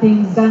had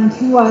things done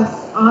to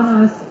us, on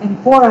us, and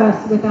for us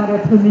without our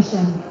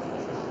permission.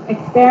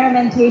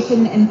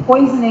 Experimentation and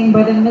poisoning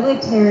by the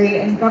military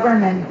and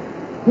government.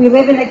 We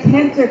live in a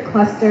cancer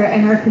cluster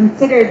and are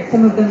considered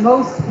some of the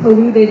most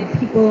polluted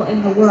people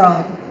in the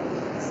world.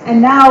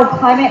 And now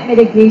climate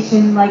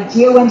mitigation, like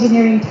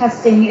geoengineering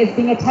testing, is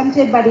being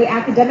attempted by the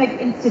academic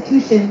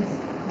institutions,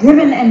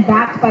 driven and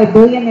backed by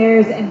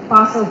billionaires and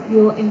fossil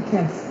fuel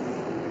interests.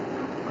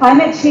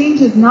 Climate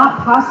change is not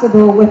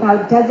possible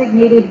without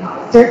designated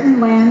certain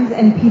lands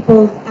and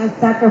peoples as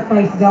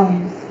sacrifice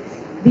zones.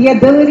 The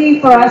ability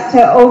for us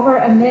to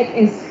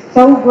over-emit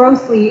so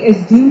grossly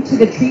is due to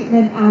the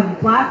treatment of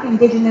Black,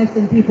 Indigenous,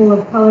 and people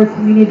of color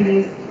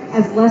communities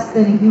as less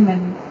than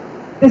human.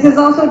 This is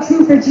also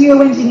true for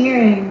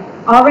geoengineering.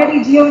 Already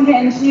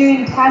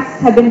geoengineering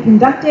tests have been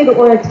conducted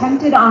or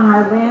attempted on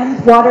our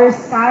lands, waters,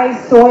 skies,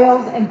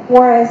 soils, and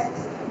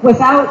forests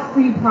without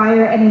free,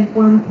 prior, and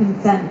informed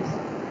consent.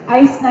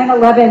 ICE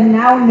 9/11,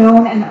 now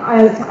known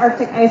as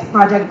Arctic Ice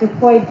Project,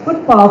 deployed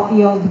football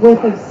fields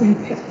worth of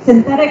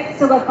synthetic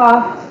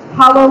silica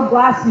hollow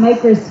glass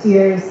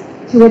microspheres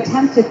to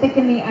attempt to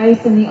thicken the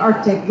ice in the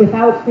Arctic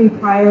without free,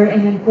 prior,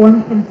 and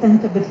informed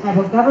consent of the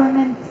tribal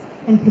governments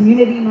and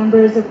community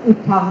members of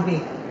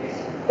Olsvig.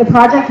 The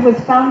project was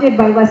founded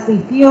by Leslie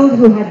Field,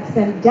 who had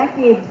spent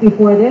decades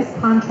before this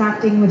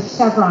contracting with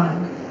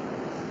Chevron.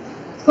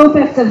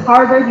 Scopes of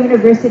Harvard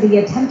University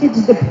attempted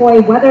to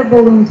deploy weather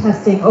balloon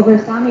testing over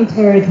Saami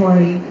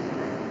territory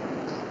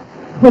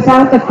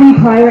without the free,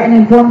 prior, and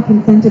informed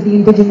consent of the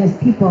Indigenous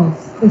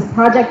peoples. This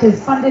project is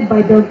funded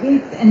by Bill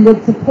Gates and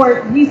would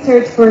support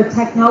research for a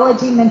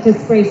technology meant to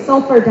spray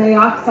sulfur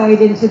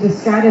dioxide into the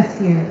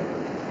stratosphere.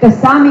 The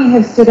Saami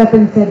have stood up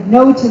and said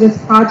no to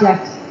this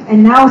project,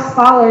 and now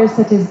scholars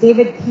such as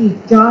David Keith,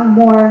 John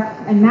Moore,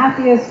 and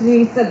Matthias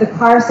Rees of the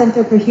Carr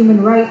Center for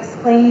Human Rights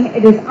claim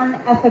it is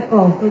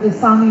unethical for the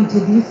Saami to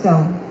do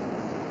so.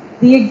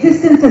 The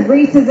existence of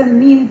racism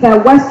means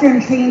that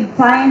Western-trained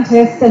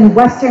scientists and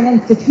Western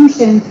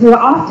institutions who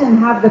often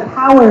have the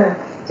power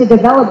to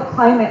develop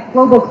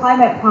global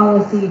climate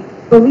policy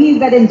believe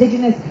that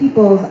Indigenous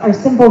peoples are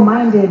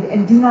simple-minded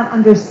and do not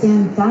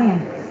understand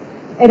science.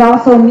 It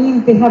also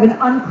means they have an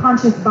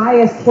unconscious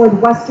bias toward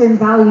Western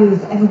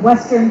values and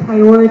Western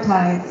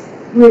priorities.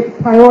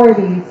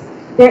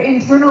 Their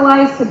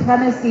internalized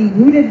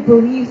supremacy-rooted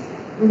beliefs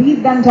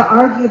lead them to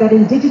argue that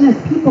Indigenous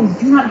peoples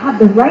do not have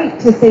the right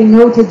to say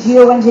no to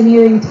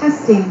geoengineering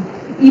testing,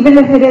 even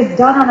if it is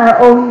done on our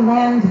own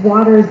lands,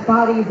 waters,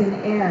 bodies, and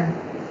air.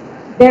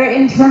 Their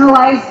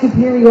internalized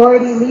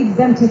superiority leads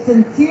them to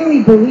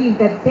sincerely believe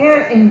that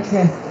their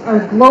interests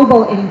are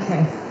global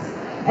interests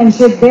and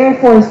should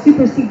therefore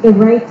supersede the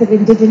rights of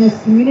Indigenous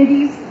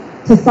communities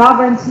to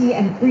sovereignty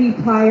and free,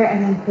 prior,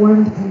 and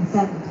informed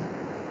consent.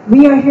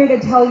 We are here to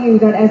tell you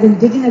that as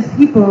Indigenous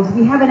peoples,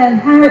 we have an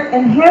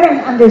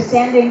inherent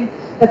understanding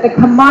that the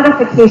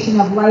commodification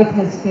of life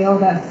has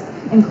failed us,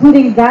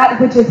 including that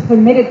which is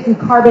permitted through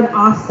carbon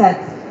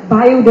offsets,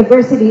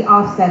 biodiversity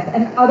offsets,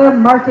 and other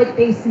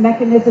market-based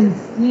mechanism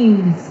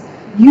schemes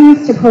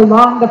used to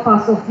prolong the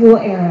fossil fuel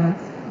era.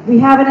 We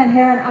have an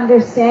inherent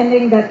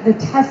understanding that the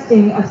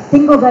testing of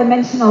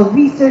single-dimensional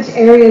research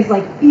areas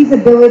like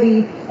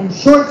feasibility and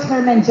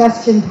short-term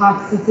ingestion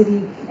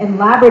toxicity in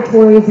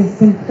laboratories is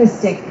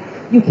simplistic.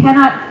 You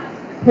cannot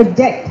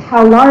predict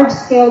how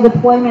large-scale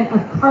deployment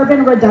of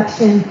carbon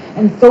reduction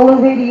and solar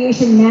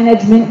radiation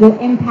management will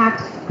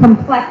impact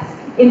complex,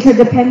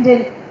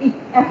 interdependent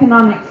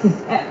economic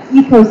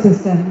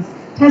ecosystems.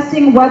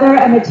 Testing whether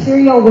a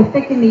material will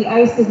thicken the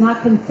ice does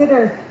not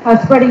consider how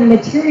spreading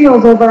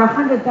materials over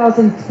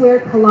 100,000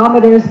 square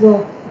kilometers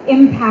will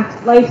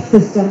impact life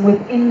system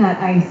within that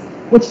ice,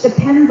 which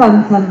depends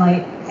on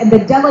sunlight and the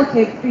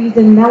delicate freeze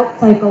and melt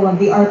cycle of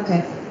the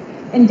Arctic.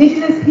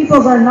 Indigenous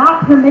peoples are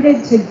not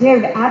permitted to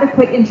give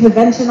adequate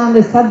intervention on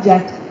the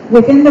subject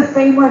within the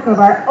framework of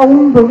our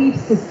own belief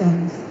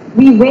systems.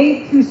 We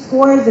wade through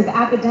scores of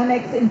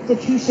academics,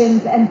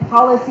 institutions, and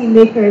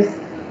policymakers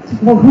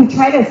who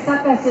try to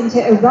suck us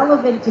into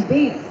irrelevant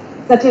debates,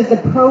 such as the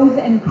pros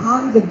and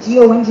cons of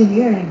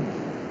geoengineering.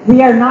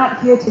 We are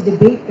not here to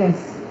debate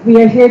this.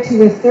 We are here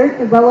to assert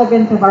the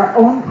relevance of our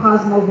own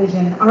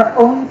cosmovision, our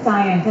own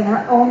science, and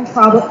our own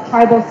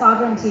tribal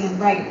sovereignty and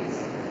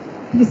rights.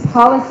 These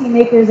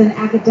policymakers and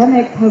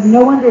academics have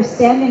no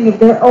understanding of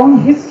their own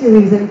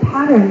histories and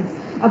patterns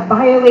of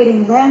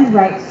violating land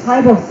rights,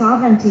 tribal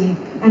sovereignty,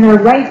 and our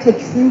right to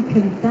true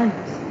consent.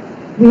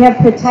 We have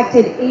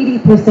protected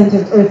 80%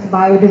 of Earth's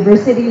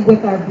biodiversity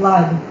with our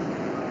blood.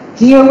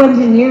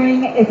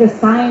 Geoengineering is a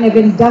sign of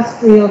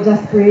industrial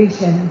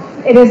desperation.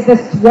 It is the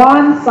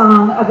swan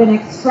song of an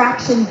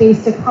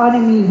extraction-based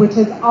economy which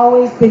has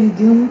always been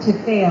doomed to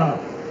fail.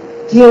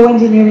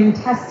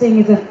 Geoengineering testing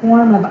is a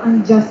form of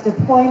unjust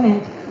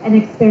deployment and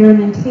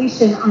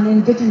experimentation on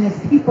Indigenous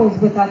peoples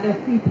without their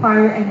free,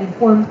 prior, and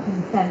informed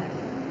consent.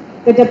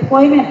 The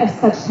deployment of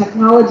such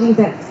technologies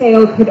at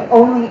scale could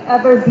only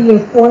ever be a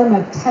form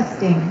of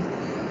testing.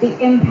 The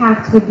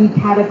impact would be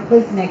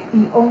cataclysmic.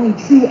 The only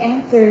true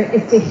answer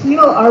is to heal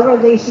our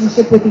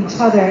relationship with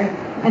each other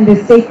and the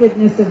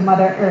sacredness of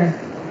Mother Earth,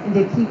 and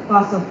to keep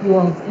fossil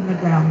fuels in the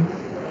ground.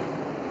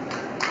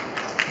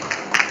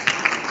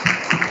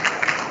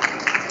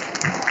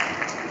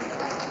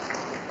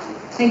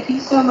 Thank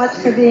you so much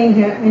for being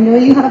here. I know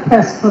you have a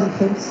press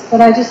conference, but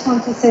I just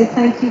want to say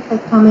thank you for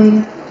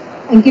coming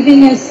and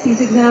giving us these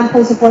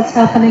examples of what's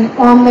happening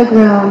on the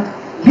ground.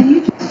 Can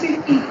you just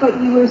repeat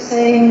what you were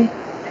saying?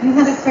 You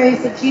had a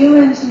phrase that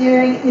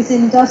geoengineering is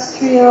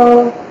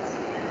industrial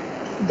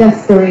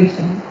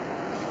desperation.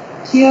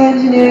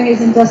 Geoengineering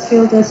is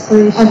industrial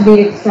desperation. Of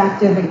the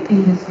extractive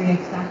industry,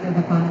 extractive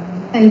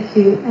economy. Thank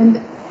you. And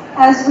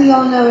as we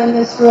all know in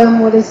this room,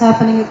 what is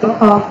happening at the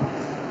COP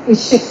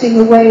is shifting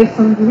away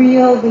from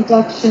real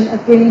reduction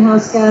of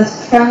greenhouse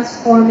gas,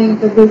 transforming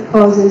the root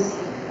causes.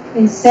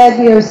 Instead,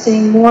 we are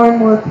seeing more and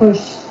more push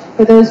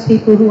for those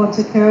people who want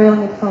to carry on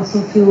with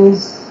fossil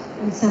fuels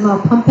and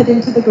somehow pump it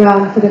into the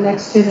ground for the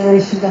next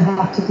generation to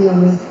have to deal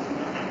with.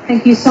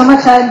 Thank you so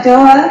much. I'm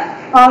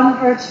Doaa on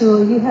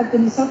virtual. You have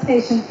been so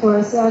patient for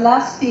us. Our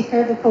last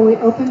speaker before we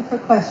open for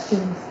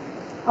questions.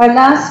 Our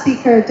last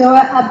speaker, Doaa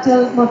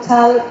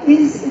Abdel-Motaal,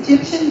 is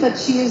Egyptian, but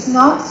she is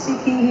not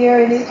speaking here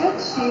in Egypt.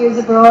 She is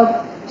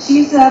abroad.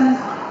 She's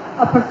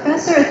a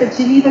professor at the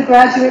Geneva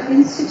Graduate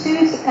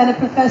Institute and a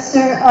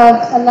professor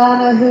of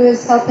Alana who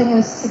is helping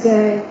us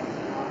today.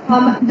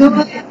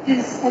 Doaa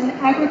is an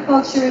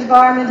agriculture,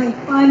 environment,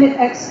 and climate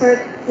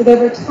expert with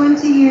over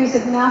 20 years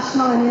of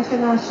national and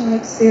international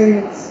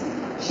experience.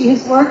 She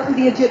has worked with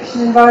the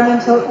Egyptian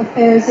Environmental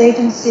Affairs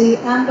Agency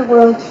and the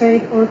World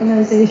Trade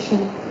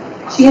Organization.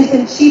 She has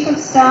been Chief of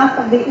Staff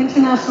of the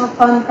International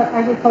Fund for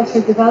Agriculture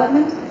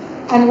Development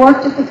and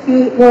worked at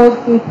the World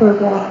Food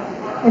Programme.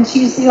 And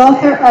she's the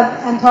author of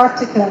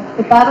Antarctica,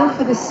 The Battle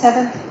for the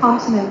Seventh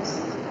Continent.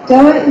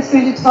 Doaa is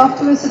going to talk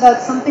to us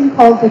about something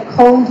called the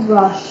cold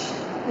rush,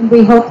 and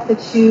we hope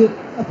that you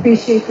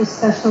appreciate this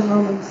special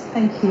moment.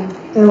 Thank you.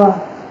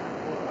 Doaa.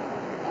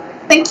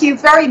 Thank you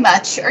very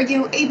much. Are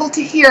you able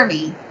to hear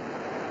me?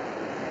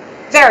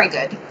 Very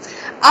good.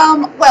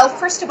 Well,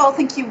 first of all,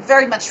 thank you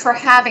very much for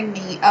having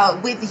me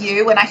with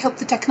you, and I hope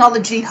the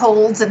technology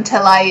holds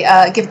until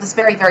I give this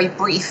very, very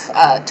brief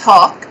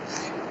talk.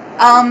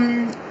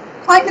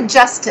 Climate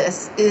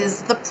justice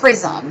is the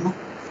prism,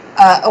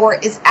 or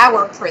is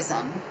our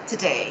prism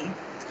today.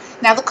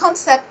 Now, the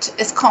concept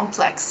is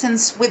complex,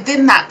 since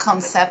within that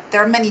concept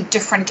there are many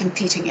different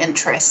competing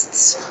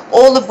interests,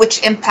 all of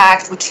which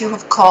impact what you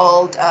have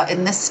called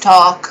in this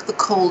talk the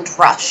cold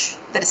rush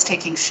that is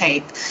taking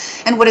shape.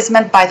 And what is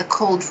meant by the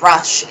cold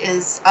rush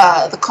is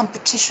the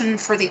competition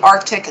for the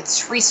Arctic,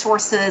 its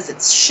resources,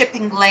 its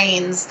shipping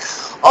lanes,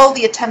 all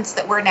the attempts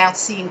that we're now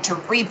seeing to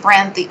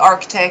rebrand the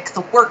Arctic,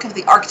 the work of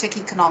the Arctic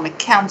Economic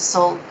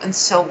Council, and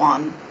so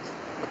on.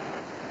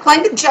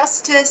 Climate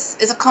justice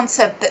is a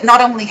concept that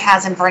not only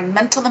has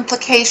environmental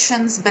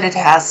implications, but it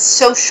has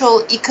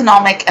social,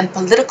 economic, and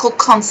political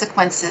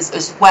consequences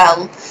as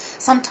well,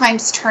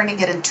 sometimes turning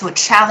it into a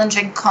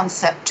challenging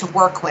concept to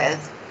work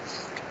with.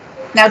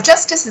 Now,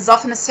 justice is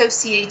often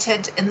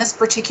associated in this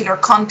particular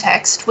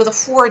context with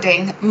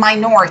affording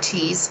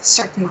minorities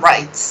certain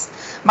rights.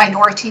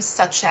 Minorities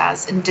such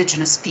as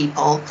Indigenous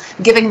people,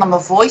 giving them a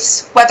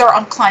voice, whether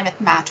on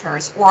climate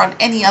matters or on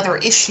any other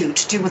issue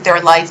to do with their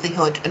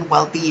livelihood and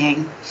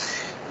well-being.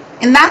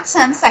 In that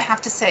sense, I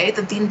have to say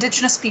that the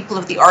Indigenous people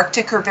of the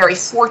Arctic are very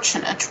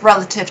fortunate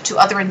relative to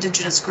other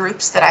Indigenous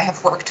groups that I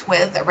have worked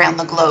with around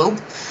the globe,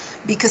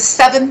 because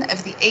 7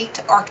 of the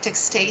 8 Arctic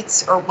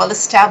states are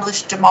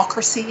well-established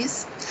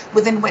democracies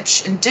within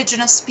which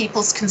Indigenous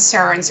peoples'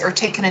 concerns are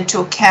taken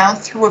into account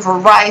through a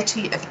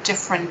variety of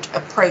different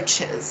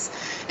approaches.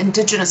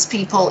 Indigenous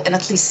people in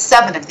at least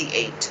 7 of the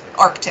 8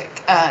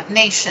 Arctic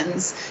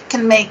nations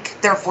can make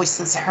their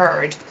voices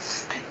heard.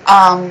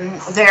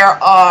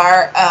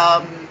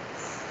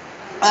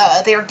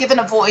 They are given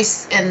a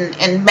voice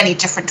in many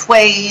different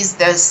ways.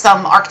 There's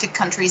some Arctic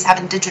countries have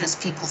Indigenous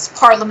peoples'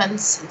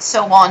 parliaments and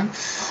so on,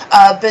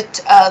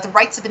 but the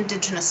rights of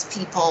Indigenous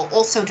people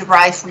also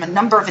derive from a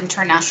number of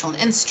international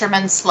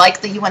instruments like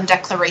the UN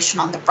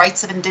Declaration on the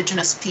Rights of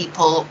Indigenous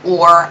People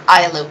or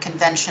ILO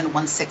Convention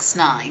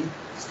 169.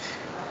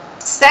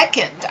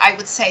 Second, I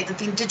would say that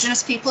the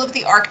Indigenous people of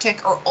the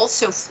Arctic are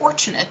also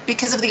fortunate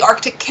because of the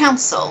Arctic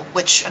Council,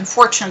 which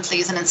unfortunately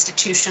is an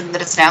institution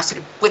that is now sort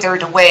of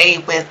withered away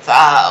with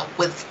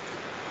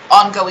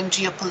ongoing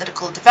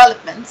geopolitical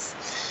developments.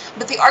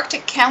 But the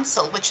Arctic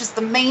Council, which is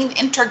the main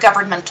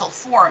intergovernmental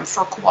forum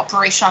for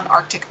cooperation on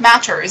Arctic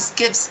matters,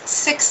 gives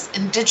 6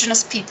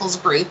 Indigenous peoples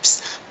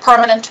groups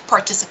permanent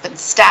participant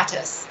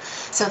status.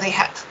 So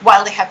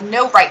while they have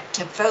no right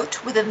to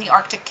vote within the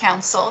Arctic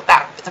Council,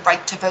 the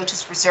right to vote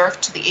is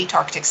reserved to the 8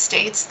 Arctic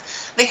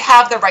states, they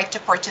have the right to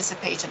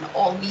participate in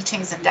all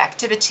meetings and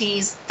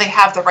activities, they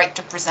have the right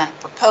to present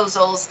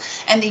proposals,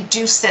 and they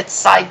do sit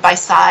side by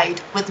side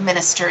with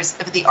ministers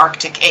of the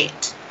Arctic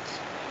 8.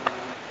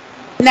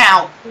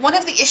 Now, one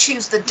of the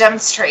issues that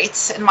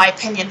demonstrates, in my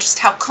opinion, just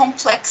how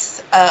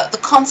complex the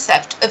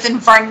concept of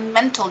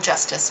environmental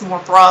justice more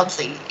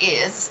broadly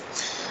is,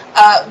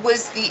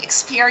 was the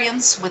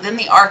experience within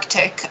the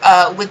Arctic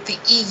with the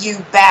EU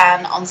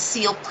ban on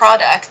seal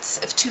products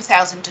of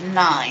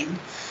 2009.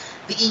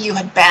 The EU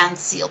had banned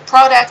seal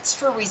products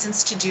for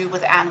reasons to do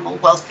with animal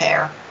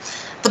welfare.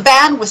 The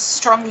ban was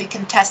strongly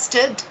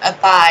contested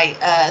by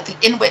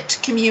the Inuit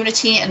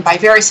community and by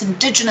various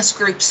Indigenous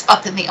groups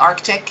up in the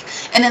Arctic,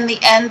 and in the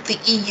end the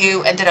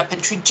EU ended up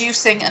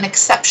introducing an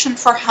exception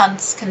for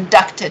hunts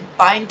conducted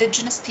by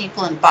Indigenous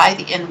people and by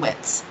the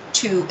Inuits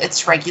to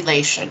its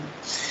regulation.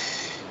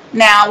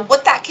 Now,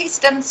 what that case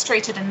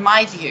demonstrated, in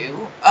my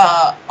view,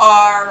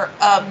 are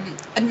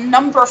a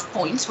number of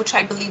points which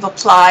I believe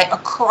apply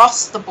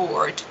across the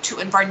board to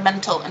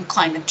environmental and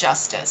climate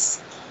justice.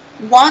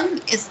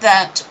 One is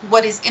that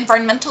what is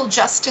environmental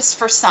justice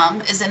for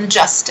some is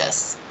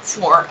injustice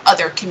for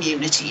other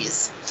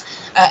communities.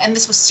 And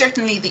this was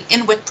certainly the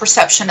Inuit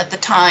perception at the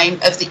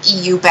time of the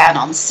EU ban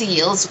on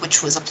seals,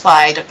 which was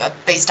applied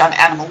based on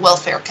animal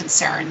welfare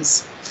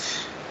concerns.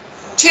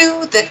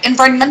 2, that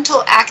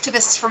environmental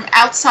activists from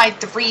outside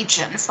the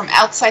region, from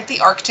outside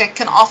the Arctic,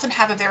 can often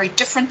have a very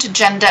different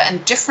agenda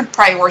and different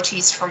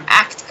priorities from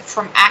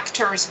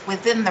actors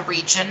within the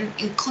region,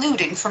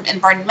 including from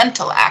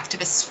environmental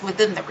activists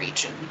within the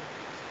region.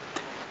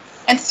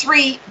 And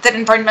 3, that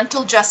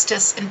environmental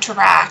justice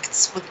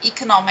interacts with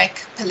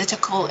economic,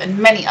 political, and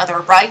many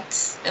other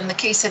rights. In the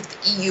case of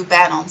the EU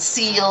ban on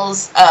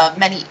seals,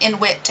 many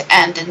Inuit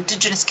and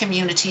Indigenous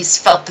communities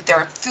felt that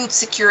their food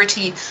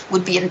security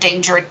would be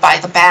endangered by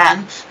the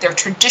ban. Their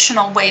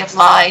traditional way of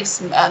lives,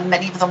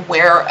 many of them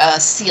wear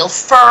seal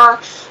fur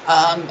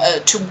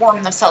to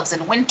warm themselves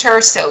in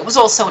winter, so it was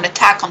also an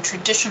attack on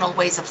traditional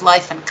ways of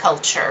life and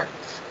culture.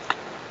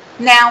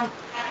 Now,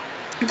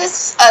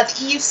 the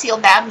EU seal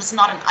ban was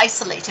not an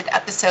isolated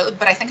episode,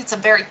 but I think it's a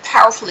very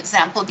powerful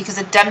example because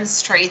it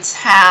demonstrates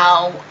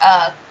how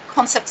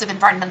concepts of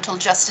environmental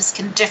justice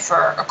can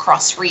differ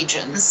across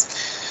regions.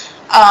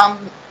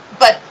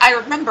 But I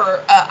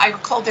remember, I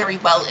recall very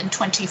well in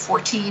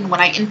 2014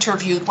 when I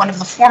interviewed one of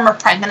the former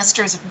prime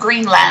ministers of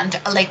Greenland,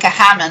 Aleka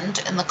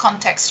Hammond, in the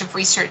context of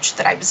research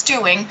that I was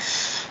doing.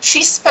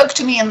 She spoke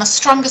to me in the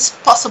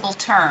strongest possible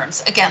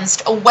terms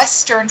against a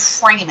Western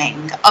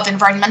framing of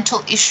environmental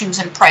issues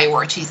and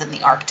priorities in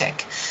the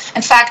Arctic.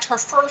 In fact, her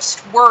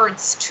first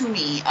words to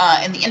me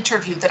in the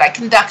interview that I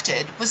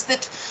conducted was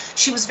that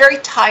she was very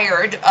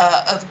tired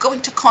of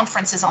going to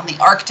conferences on the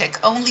Arctic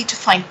only to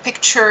find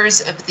pictures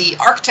of the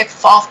Arctic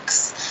fox,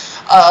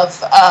 of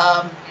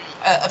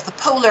the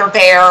polar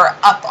bear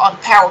up on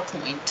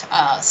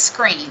PowerPoint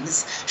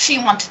screens. She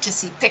wanted to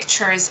see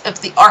pictures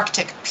of the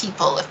Arctic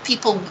people, of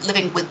people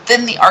living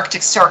within the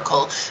Arctic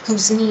Circle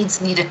whose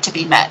needs needed to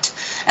be met.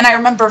 And I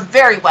remember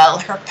very well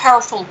her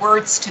powerful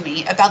words to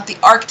me about the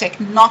Arctic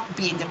not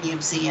being a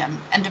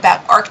museum and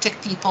about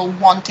Arctic people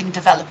wanting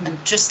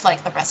development just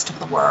like the rest of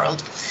the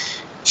world.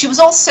 She was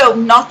also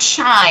not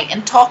shy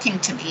in talking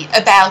to me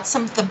about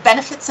some of the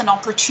benefits and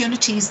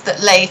opportunities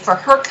that lay for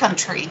her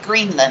country,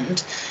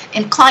 Greenland,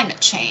 in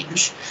climate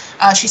change.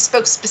 She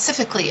spoke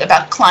specifically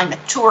about climate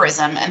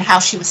tourism and how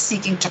she was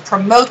seeking to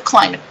promote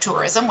climate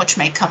tourism, which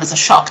may come as a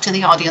shock to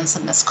the audience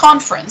in this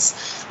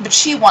conference, but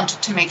she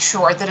wanted to make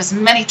sure that as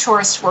many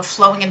tourists were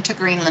flowing into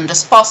Greenland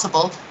as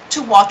possible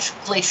to watch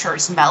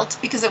glaciers melt,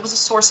 because it was a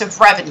source of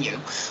revenue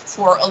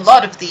for a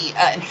lot of the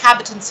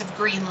inhabitants of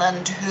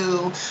Greenland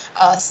who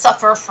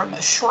suffer from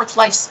a short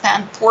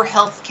lifespan, poor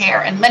health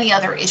care, and many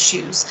other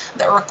issues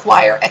that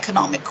require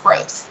economic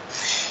growth.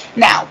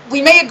 Now,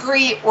 we may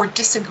agree or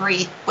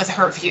disagree with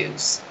her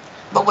views,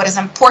 but what is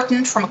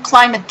important from a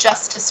climate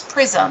justice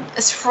prism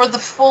is for the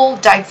full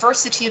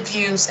diversity of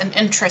views and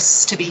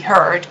interests to be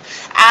heard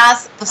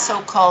as the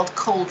so-called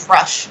cold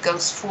rush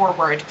goes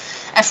forward,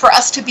 and for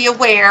us to be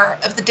aware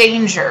of the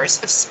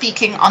dangers of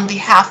speaking on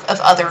behalf of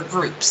other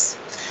groups.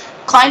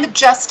 Climate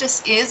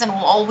justice is and will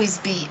always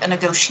be a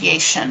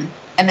negotiation,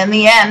 and in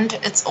the end,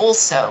 it's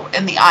also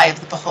in the eye of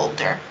the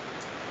beholder.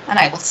 And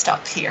I will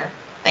stop here.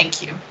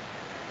 Thank you.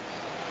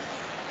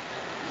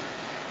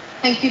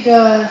 Thank you,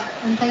 Doaa,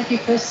 and thank you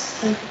for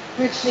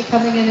virtually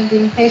coming in and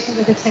being patient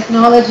with the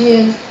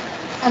technology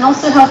and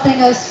also helping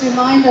us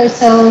remind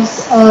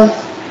ourselves of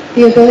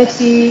the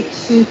ability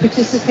to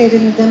participate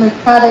in a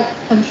democratic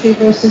country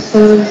versus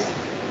those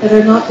that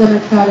are not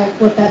democratic,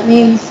 what that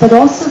means, but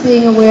also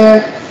being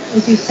aware,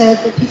 as you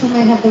said, that people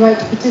may have the right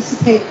to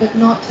participate, but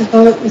not to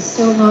vote is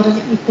still not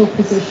an equal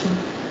position.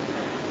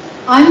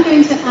 I'm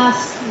going to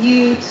ask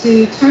you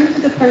to turn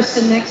to the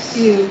person next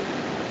to you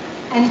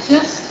and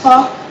just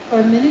talk for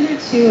a minute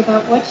or two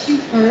about what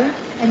you've heard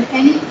and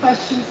any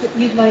questions that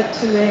you'd like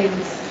to raise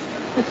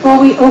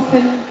before we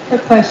open for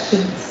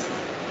questions.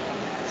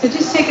 So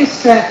just take a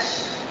stretch,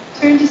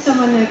 turn to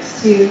someone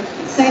next to you,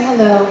 say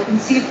hello, and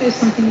see if there's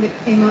something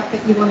that came up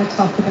that you want to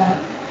talk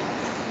about.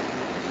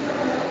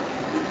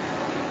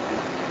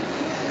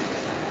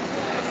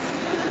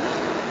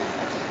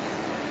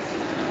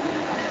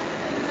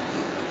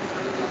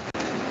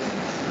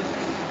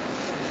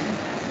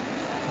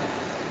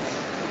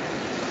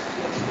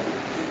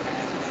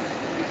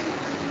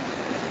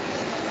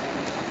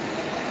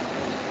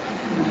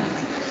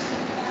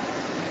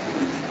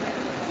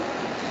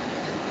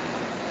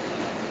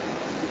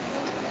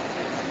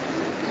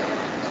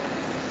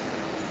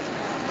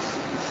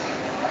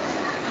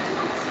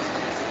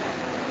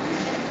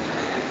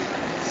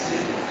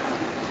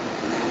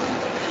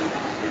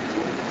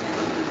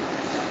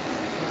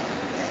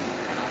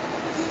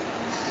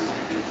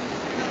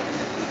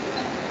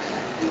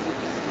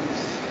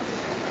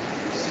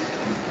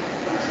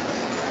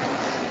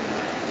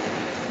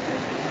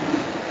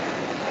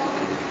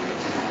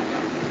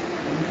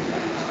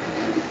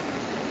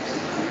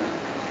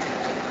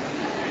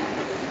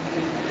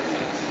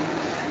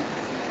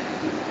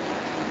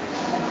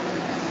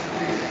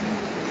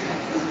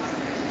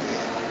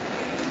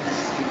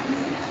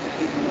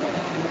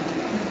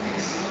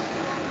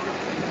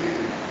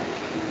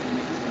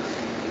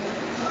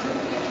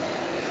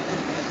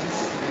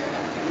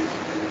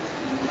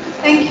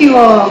 Thank you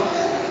all.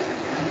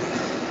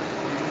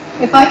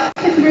 If I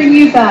can bring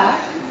you back,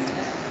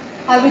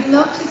 I would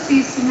love to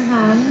see some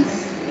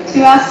hands to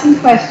ask some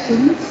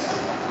questions.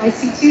 I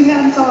see 2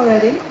 hands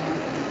already.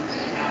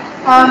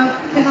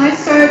 Can I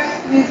start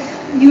with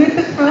you at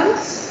the front,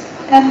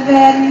 and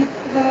then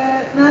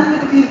the man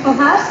with the beautiful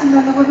hat, and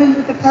then the woman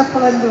with the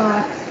purple and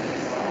black?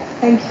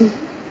 Thank you.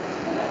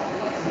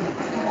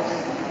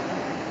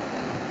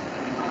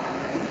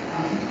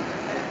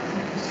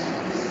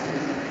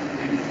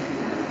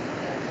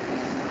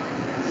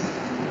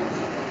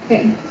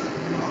 Okay.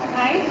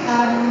 Hi,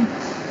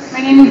 my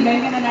name is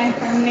Megan and I'm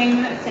from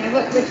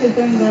Nunavut, which is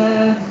in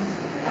the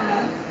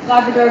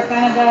Labrador,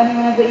 Canada, and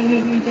one of the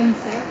Inuit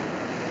regions there.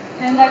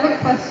 And I have a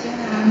question.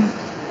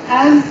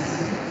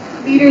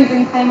 As leaders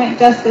in climate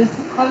justice,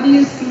 how do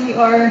you see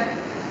or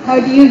how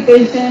do you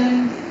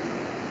vision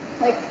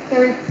the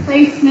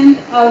replacement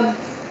of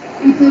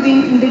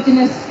including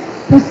Indigenous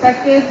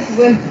perspectives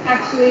with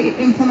actually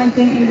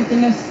implementing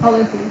Indigenous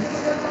policies?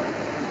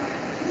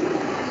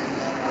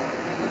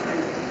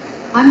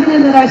 I'm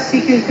going to let our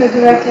speakers go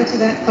directly to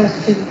that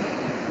question.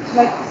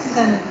 Like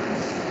Susanna.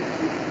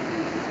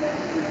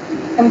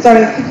 I'm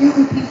sorry, could you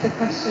repeat the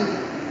question?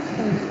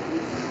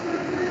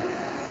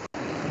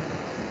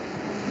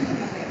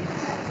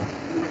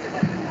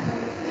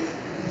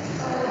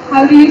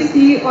 How do you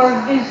see or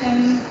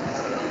vision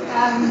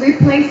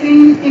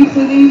replacing,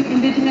 including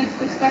Indigenous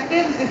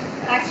perspectives, with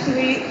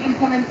actually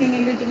implementing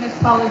Indigenous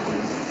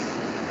policies?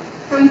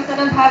 So instead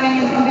of having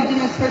an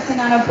Indigenous person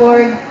on a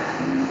board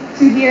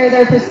to hear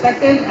their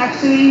perspective,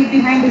 actually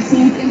behind the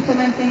scenes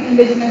implementing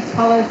Indigenous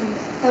policies.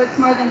 So it's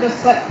more than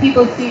just what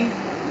people see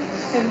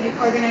to make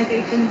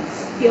organizations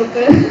feel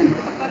good.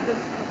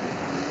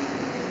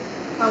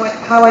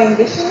 How I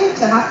envision it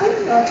to happen?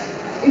 Or?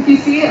 If you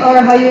see it, or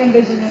how you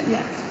envision it,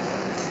 yes.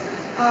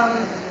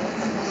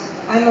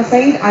 I'm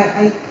afraid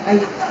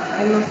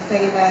I must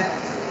say that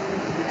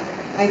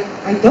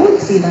I don't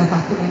see that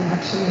happening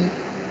actually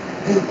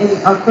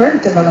in our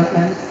current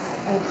developments.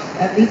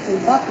 At least in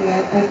Saami,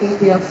 I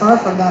think we are far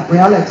from that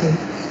reality.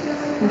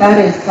 And that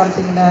is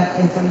something that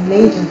is a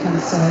major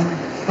concern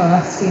for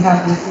us. We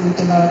have these new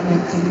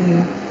developments and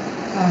new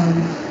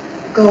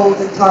goals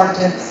and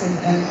targets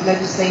and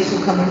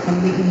legislation coming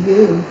from the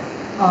EU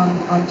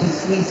on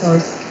just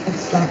resource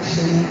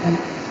extraction. And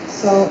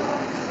so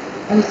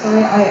I'm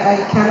sorry,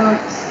 I cannot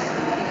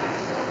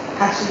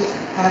actually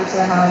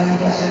answer how I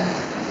envision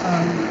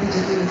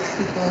Indigenous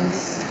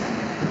people's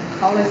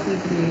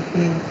policies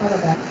being part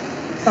of that.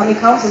 Saami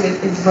Council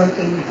is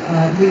working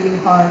really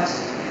hard,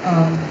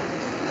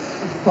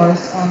 of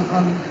course,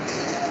 on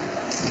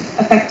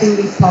affecting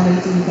these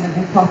policies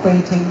and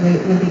cooperating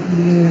with the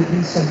EU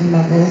in certain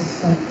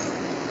levels. But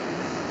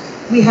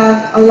we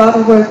have a lot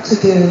of work to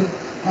do,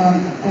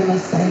 I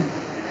must say.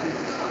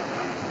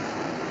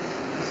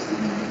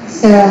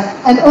 Sara.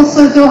 And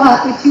also,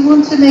 Doaa, if you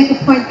want to make a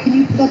point, can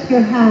you put up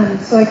your hand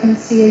so I can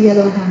see a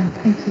yellow hand?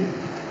 Thank you.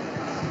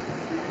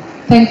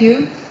 Thank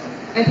you.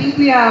 I think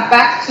we are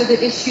back to the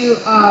issue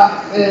of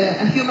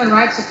a human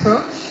rights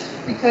approach,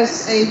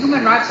 because a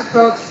human rights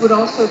approach would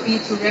also be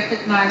to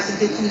recognize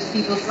Indigenous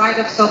people's right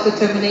of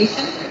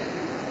self-determination,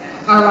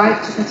 our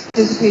right to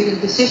participate in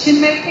decision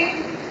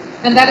making,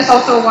 and that is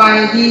also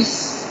why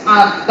these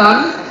are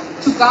done,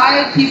 to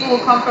guide people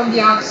who come from the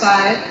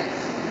outside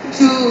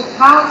to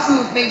how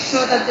to make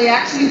sure that they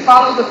actually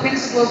follow the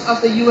principles of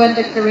the UN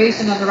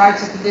Declaration on the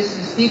Rights of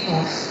Indigenous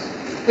Peoples,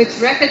 which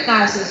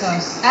recognizes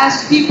us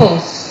as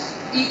peoples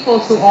equal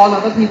to all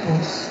other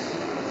peoples.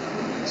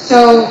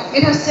 So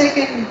it has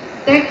taken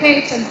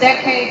decades and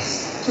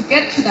decades to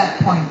get to that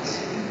point.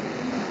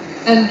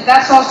 And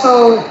that's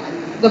also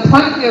the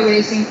point we are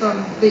raising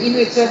from the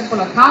Inuit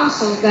Circumpolar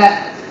Council,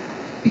 that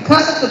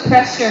because of the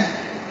pressure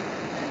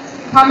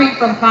coming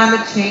from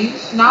climate change,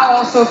 now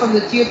also from the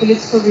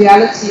geopolitical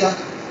reality of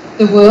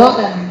the world,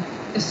 and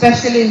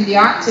especially in the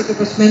Arctic, it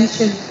was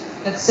mentioned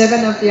that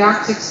 7 of the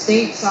Arctic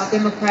states are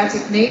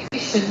democratic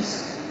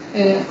nations.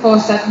 Of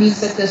course, that means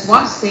that there's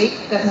one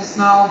state that has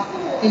now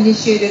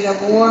initiated a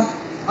war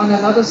on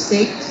another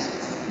state.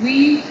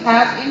 We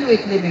have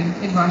Inuit living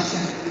in Russia.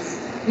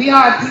 We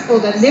are a people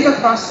that live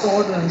across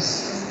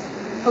borders,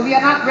 but we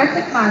are not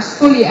recognized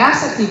fully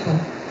as a people.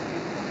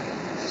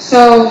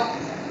 So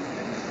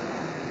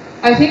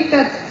I think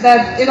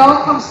that it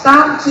all comes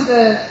down to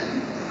the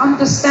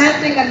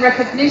understanding and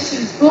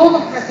recognition, full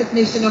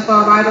recognition of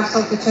our right of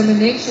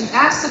self-determination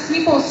as the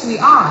peoples we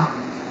are.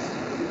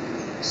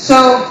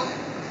 So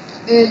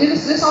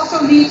this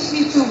also leads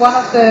me to one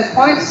of the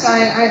points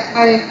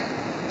I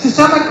to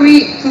some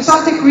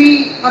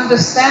degree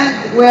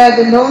understand where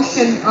the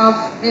notion of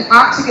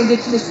Arctic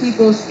Indigenous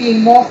peoples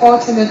being more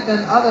fortunate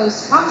than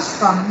others comes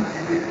from.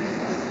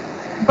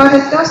 But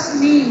it doesn't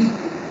mean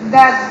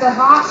that the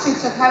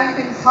hardships of having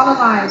been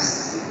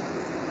colonized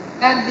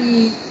and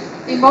the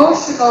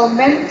emotional,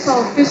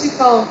 mental,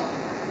 physical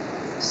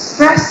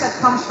stress that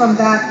comes from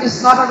that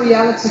is not a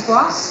reality for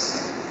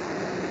us.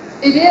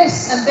 It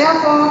is, and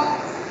therefore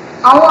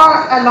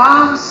our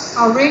alarms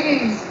are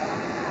ringing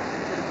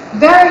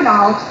very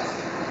loud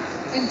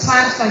in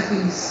times like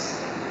these.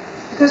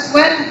 Because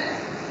when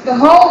the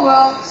whole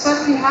world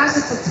suddenly has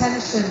its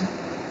attention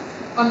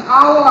on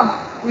our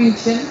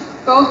region,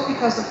 both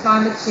because of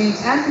climate change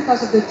and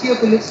because of the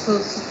geopolitical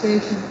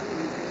situation,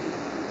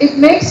 it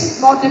makes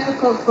it more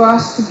difficult for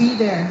us to be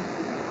there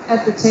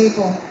at the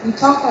table. We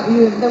talked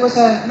about, there was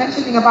a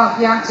mentioning about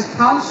the Arctic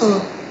Council.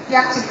 The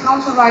Arctic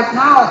Council right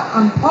now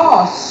on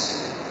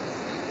pause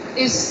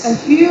is a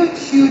huge,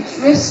 huge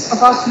risk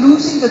of us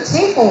losing the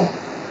table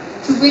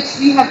to which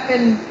we have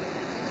been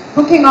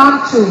hooking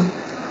on to.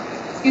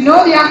 You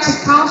know, the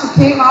Arctic Council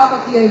came out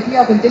of the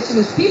idea of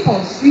Indigenous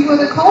peoples. We were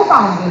the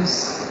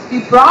co-founders.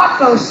 We brought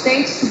those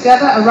states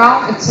together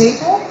around a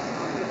table,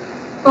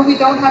 but we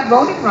don't have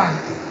voting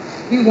rights.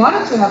 We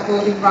wanted to have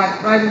voting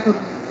rights right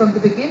from the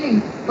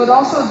beginning, but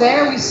also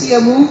there we see a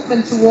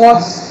movement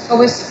towards a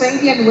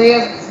Westphalian way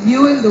of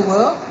viewing the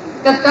world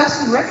that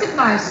doesn't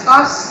recognize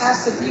us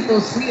as the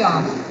peoples we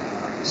are.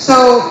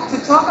 So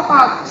to talk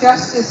about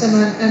justice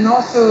and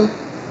also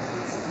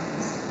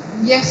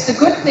yes, the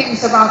good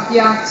things about the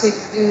Arctic,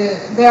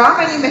 there are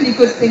many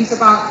good things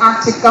about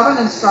Arctic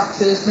governance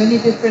structures, many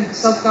different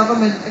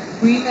self-government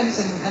agreements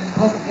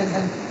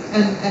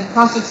and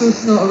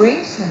constitutional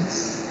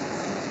arrangements.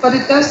 But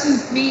it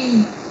doesn't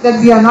mean that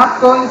we are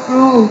not going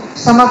through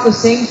some of the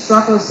same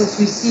struggles as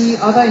we see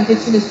other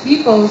indigenous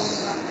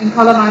peoples and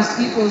colonized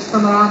peoples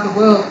from around the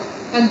world.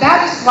 And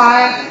that is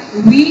why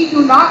we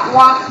do not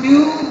want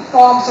new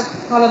forms of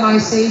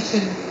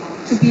colonization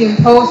to be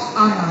imposed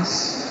on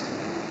us.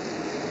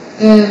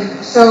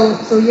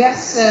 So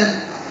yes,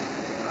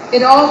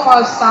 it all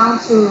boils down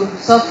to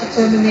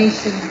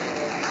self-determination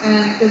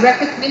and the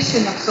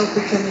recognition of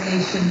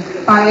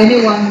self-determination by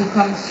anyone who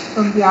comes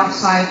from the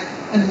outside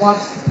and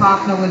wants to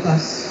partner with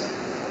us.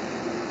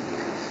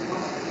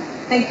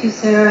 Thank you,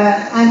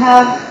 Sara. I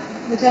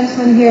have the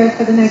gentleman here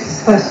for the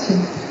next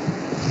question.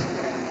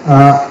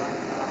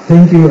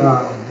 Thank you.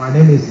 My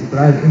name is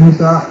Ibrahim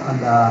Inusa,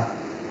 and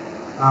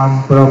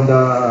I'm from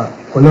the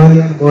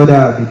colonial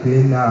border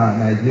between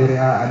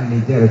Nigeria and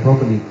Niger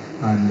Republic.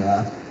 And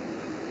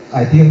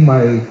I think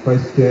my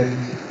question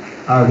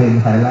has been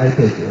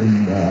highlighted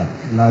in the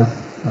last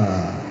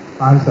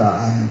answer.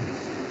 And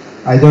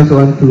I just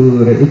want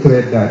to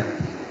reiterate that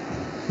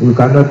we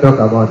cannot talk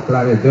about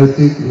climate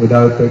justice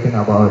without talking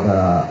about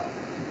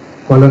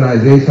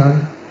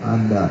colonization.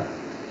 And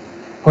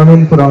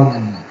coming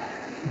from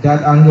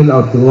that angle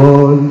of the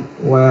world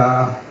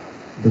where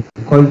the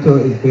culture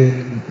is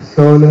being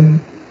stolen,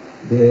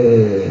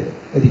 the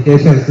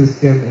education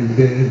system is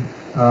being,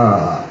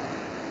 how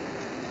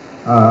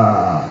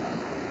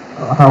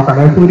can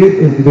I put it?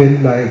 It's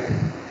been like,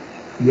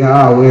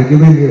 yeah, we're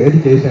giving you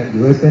education,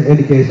 the Western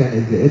education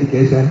is the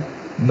education,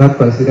 not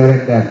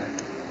considering that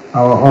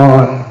our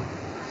own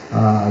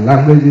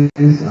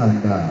languages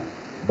and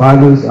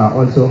values are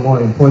also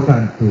more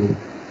important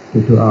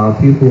to our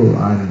people,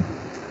 and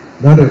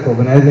not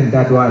recognizing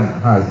that one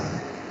has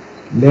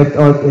left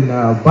us in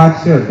a bad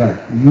shape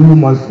that you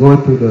must go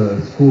to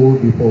the school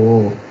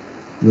before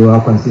you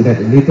are considered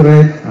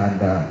illiterate and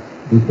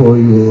before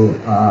you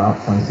are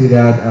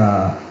considered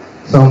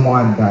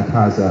someone that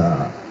has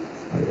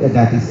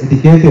that is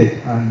educated.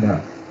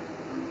 And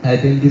I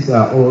think these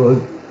are all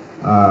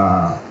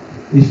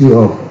issue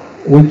of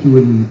which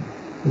will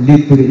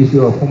lead to the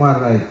issue of human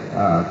rights.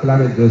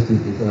 Climate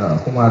justice is a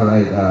human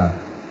rights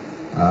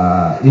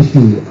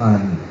issue,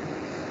 and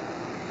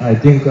I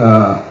think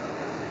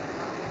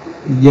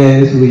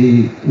yes,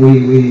 we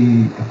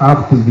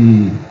have to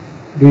be.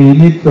 We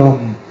need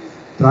some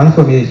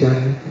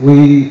transformation.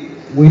 We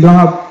don't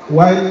have,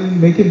 while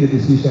making the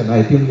decision,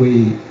 I think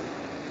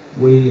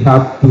we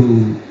have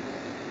to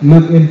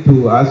look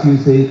into, as you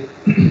say,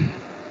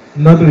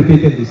 not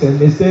repeating the same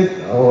mistake,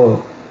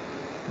 or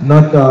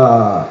not.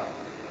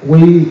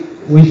 We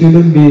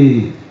shouldn't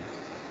be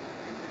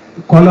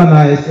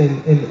colonized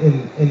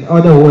in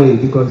other way,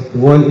 because the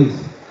world is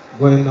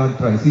going on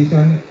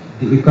transition,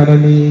 the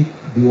economy,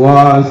 the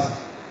wars,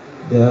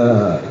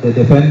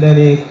 the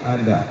pandemic,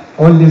 and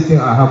all these things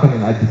are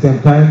happening at the same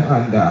time,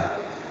 and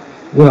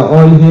we are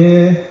all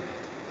here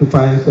to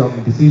find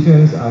some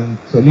decisions and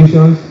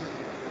solutions,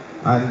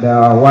 and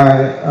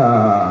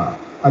while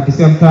at the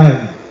same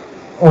time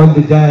all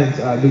the giants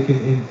are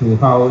looking into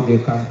how they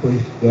can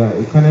push the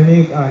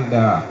economic and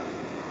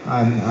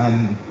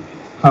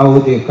how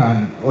they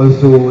can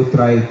also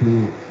try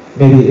to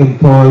maybe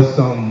impose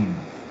some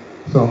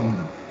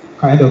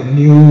kind of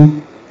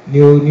new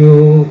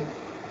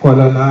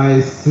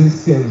colonized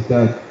systems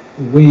that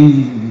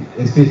we,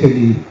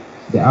 especially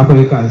the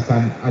Africans,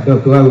 can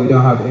adopt, while we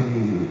don't have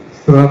any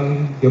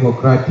strong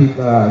democratic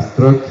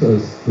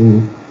structures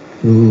to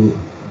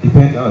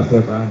defend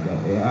ourselves.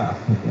 And yeah,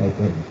 thank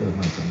you very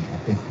much.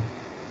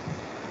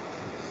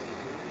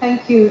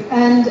 Thank you.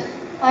 And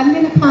I'm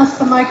going to pass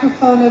the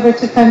microphone over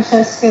to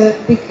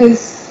Francesca,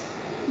 because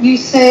you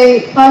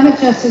say climate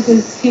justice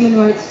is human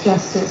rights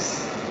justice.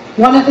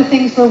 One of the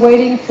things we're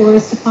waiting for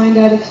is to find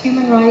out if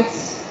human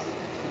rights,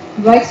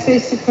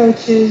 rights-based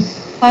approaches,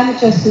 climate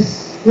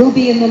justice will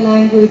be in the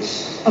language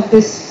of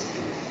this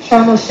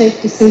Sharm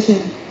el-Sheikh decision.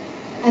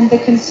 And the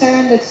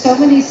concern that so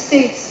many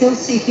states still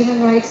see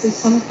human rights as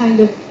some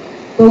kind of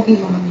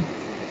bogeyman.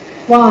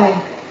 Why?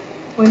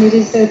 When it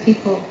is their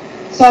people.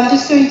 So I'm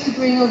just going to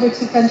bring over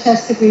to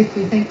Francesca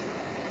briefly. Thank you.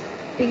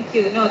 Thank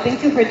you. No,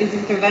 thank you for this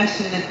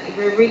intervention.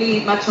 We're really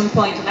much on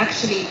point. And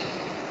actually,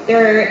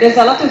 there's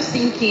a lot of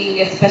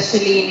thinking,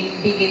 especially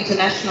in big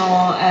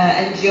international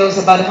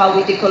NGOs, about how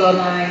we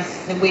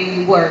decolonize the way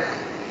we work.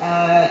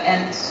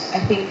 And I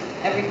think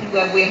everything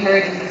that we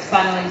heard in this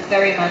panel is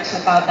very much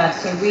about that.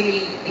 So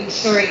really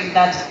ensuring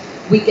that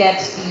we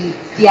get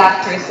the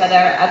actors that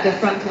are at the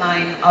front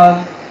line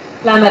of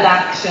climate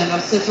action,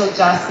 of social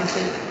justice,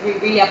 and we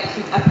really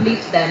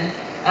uplift them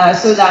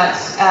so that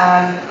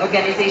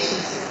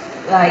organizations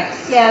like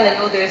Ciel and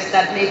others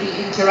that maybe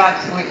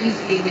interact more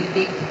easily with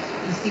big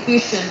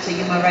institutions, the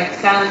Human Rights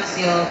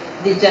Council,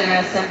 the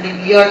General Assembly in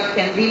New York,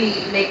 can really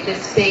make the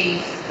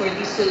space for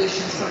these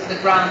solutions from the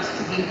ground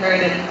to be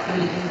heard and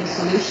included in the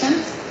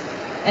solutions.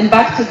 And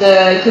back to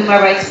the human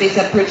rights-based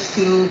approach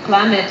to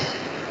climate,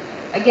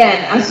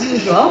 again, as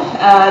usual,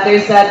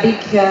 there's a big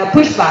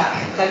pushback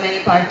by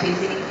many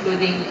parties,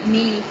 including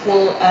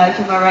meaningful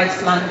human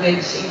rights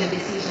language in the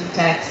decision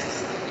texts.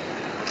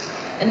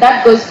 And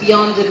that goes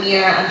beyond the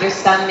mere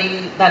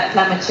understanding that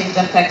climate change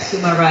affects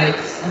human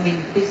rights. I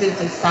mean, this is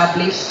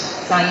established,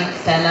 science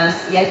tells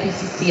us, the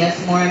IPCC has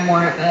more and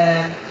more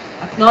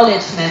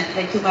acknowledgement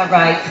that human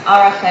rights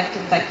are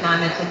affected by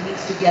climate and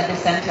needs to be at the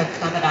center of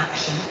climate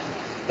action.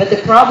 But the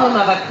problem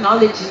of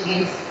acknowledging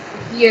is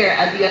here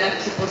at the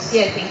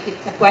UNFCCC, I think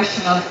it's a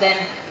question of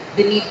then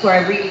the need for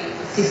a really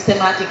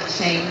systematic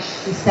change,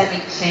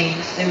 systemic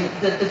change,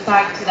 the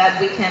fact that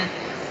we can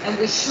and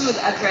we should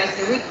address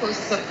the root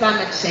causes of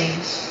climate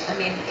change. I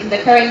mean, in the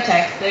current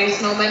text, there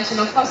is no mention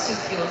of fossil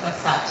fuels as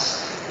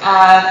such.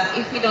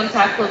 If we don't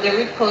tackle the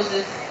root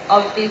causes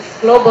of this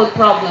global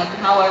problem,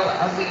 how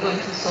are we going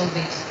to solve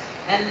it?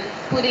 And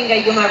putting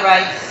a human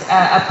rights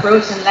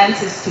approach and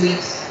lenses to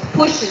it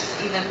pushes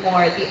even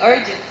more the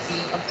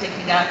urgency of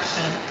taking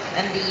action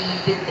and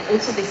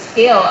also the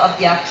scale of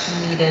the action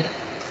needed.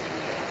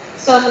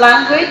 Some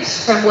language,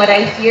 from what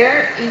I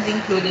hear, is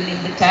included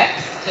in the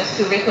text, just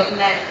to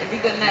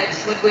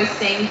recognize what we're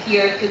saying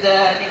here to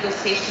the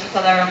negotiations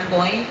that are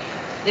ongoing.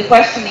 The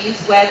question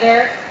is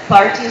whether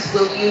parties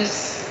will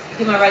use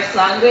human rights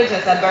language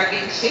as a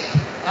bargaining chip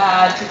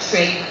to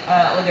trade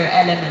other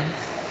elements.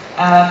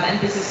 And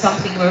this is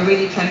something we're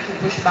really trying to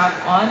push back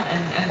on,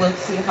 and we'll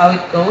see how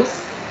it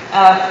goes.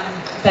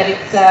 But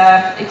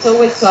it's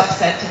always so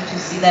upsetting to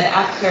see that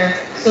after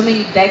so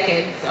many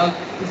decades of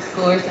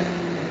discourse and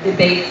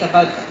debates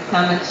about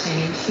climate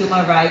change,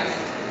 human rights,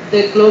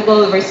 the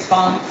global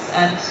response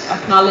and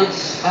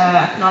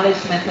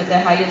acknowledgement at the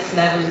highest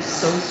level is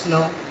so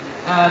slow.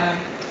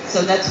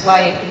 So that's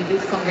why I think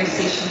these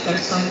conversations are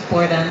so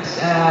important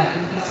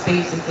in these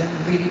spaces, and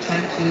really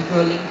trying to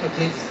draw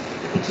linkages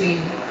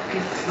between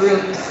these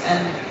rooms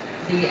and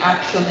the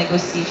actual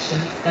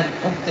negotiations that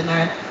often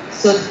are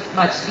so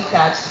much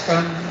detached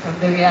from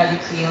the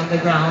reality on the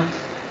ground.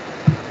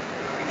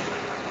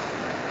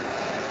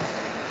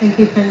 Thank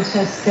you,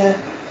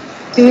 Francesca.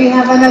 Do we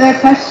have another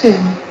question?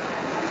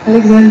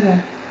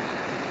 Alexandra.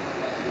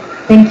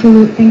 Thank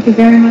you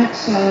very much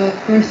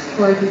first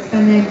for this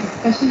panel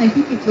discussion. I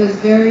think it was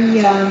very,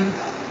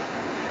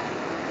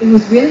 it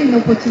was really an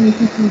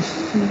opportunity to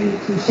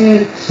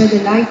shed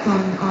a light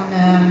on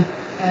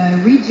a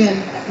region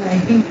that I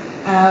think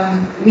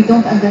we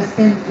don't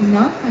understand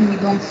enough and we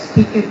don't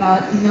speak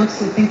about enough.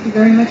 So thank you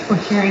very much for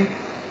sharing.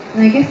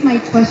 And I guess my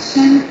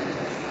question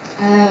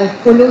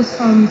follows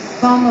from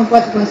some of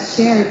what was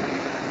shared.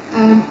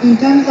 In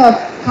terms of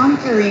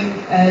countering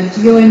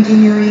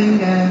geoengineering,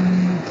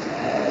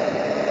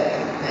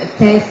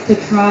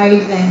 tests,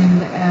 trials,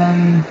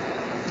 and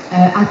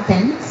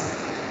attempts,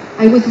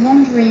 I was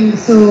wondering,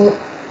 so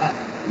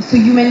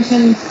you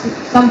mentioned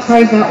some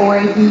trials are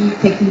already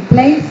taking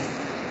place,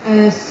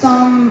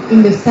 some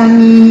in the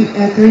Saami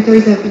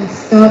territories have been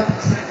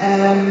stopped,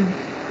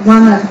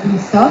 one has been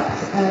stopped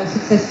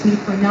successfully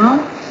for now.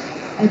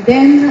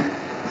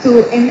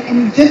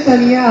 And just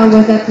earlier I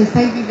was at a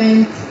side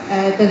event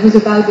that was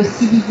about the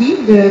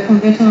CBD, the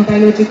Convention on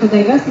Biological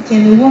Diversity,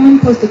 and a woman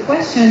posed a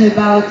question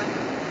about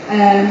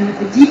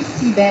deep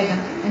seabed,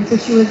 and so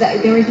she was,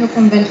 there is no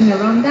convention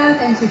around that,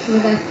 and so she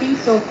was asking,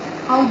 so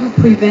how do we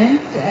prevent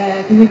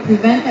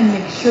and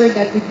make sure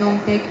that we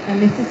don't take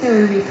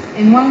unnecessary risks?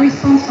 And one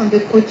response from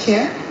the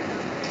co-chair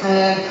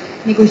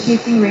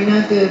negotiating right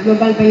now the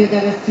Global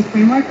Biodiversity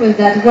Framework was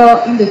that,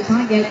 well, in the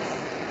targets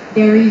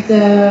there is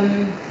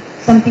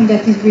something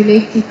that is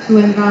related to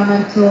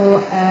environmental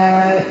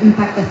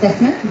impact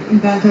assessment,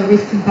 environmental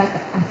risk impact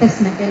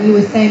assessment, and he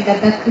was saying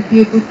that that could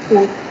be a good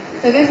tool.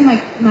 So I guess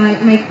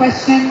my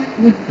question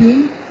would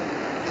be,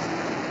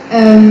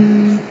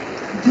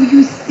 do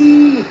you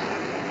see,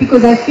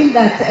 because I feel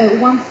that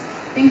once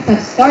things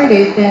have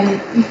started,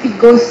 then if it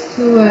goes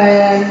to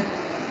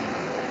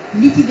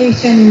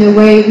litigation in a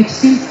way which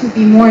seems to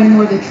be more and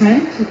more the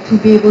trend, to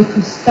be able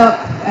to stop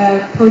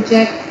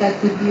projects that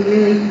would be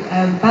really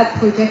bad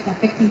projects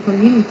affecting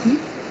communities,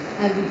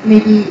 and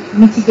maybe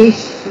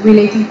mitigation,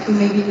 relating to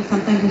maybe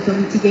sometimes also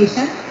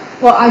mitigation.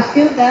 Well, I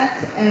feel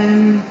that,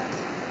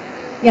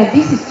 yeah,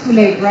 this is too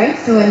late, right?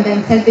 So, and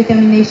then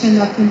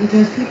self-determination of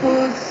indigenous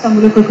peoples,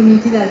 some local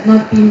communities has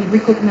not been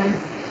recognized.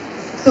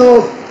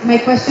 So my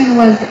question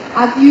was,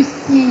 have you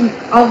seen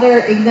other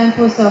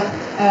examples of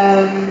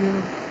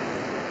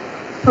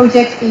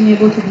projects being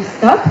able to be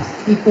stopped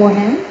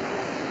beforehand?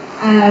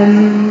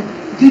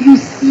 Do you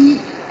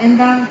see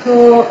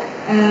environmental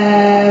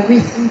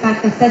risk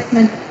impact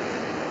assessment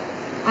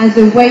as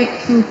a way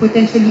to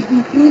potentially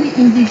include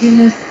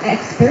indigenous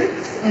experts?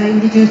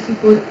 Indigenous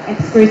people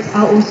experts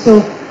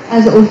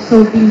has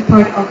also been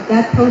part of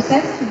that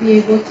process to be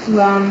able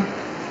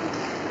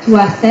to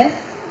assess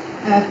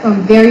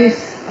from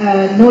various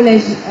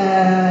knowledge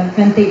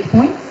vantage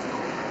points.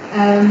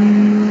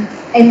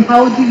 And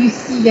how do you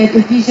see the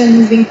vision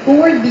moving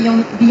forward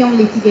beyond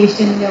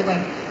litigation in a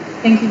way?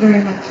 Thank you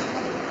very much.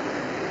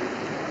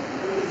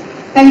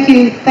 Thank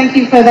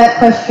you for that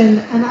question.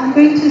 And I'm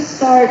going to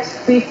start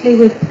briefly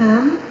with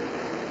Pam.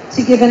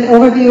 to give an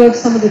overview of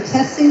some of the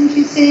testing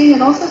she's seeing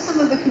and also some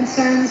of the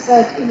concerns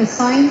that in a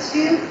science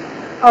view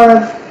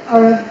are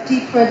of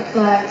deep red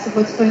flags of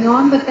what's going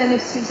on. But then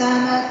if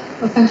Susanna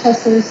or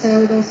Francesca or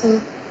Sara would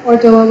also, or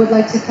Doaa would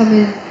like to come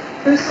in,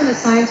 first from a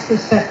science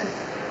perspective.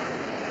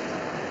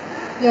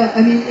 Yeah,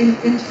 I mean,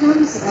 in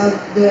terms of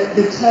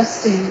the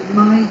testing,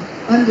 my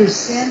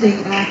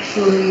understanding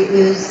actually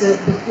is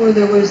that before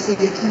there was the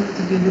attempt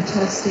to do the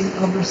testing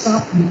over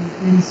Saami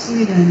in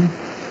Sweden,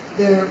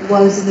 there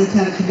was an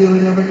attempt to do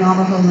it over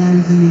Navajo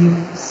lands in the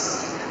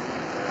U.S.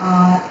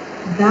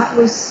 That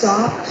was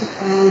stopped,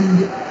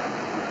 and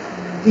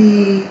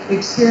the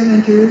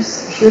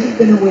experimenters should have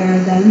been aware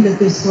then that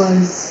this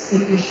was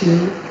an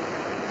issue,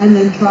 and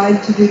then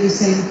tried to do the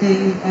same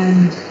thing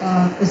and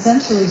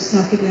essentially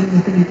snuck it in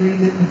with an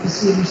agreement with the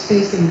Swedish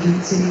Space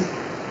Agency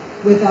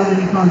without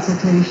any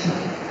consultation.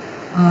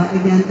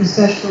 Again,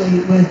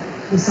 especially with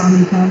the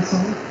Saami Council.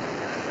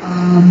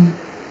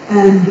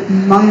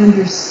 And my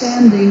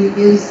understanding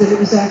is that it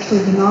was actually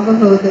the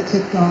Navajo that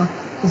tipped off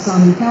the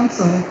Saami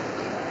Council,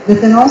 that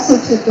then also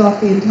tipped off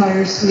the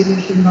entire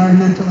Swedish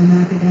environmental and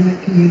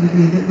academic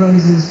community that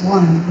rose as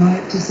one,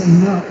 right, to say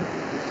no.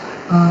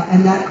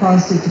 And that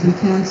caused it to be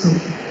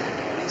cancelled.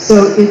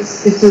 So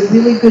it's a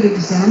really good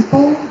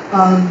example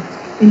of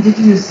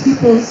Indigenous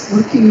peoples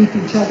working with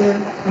each other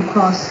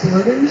across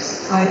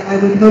borders. I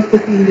would hope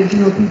that the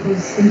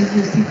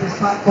Indigenous Peoples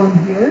platform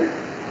here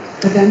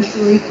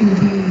eventually can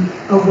be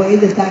a way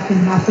that can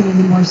happen in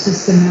a more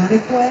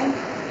systematic way.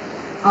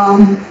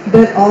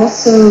 But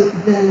also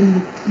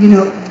then,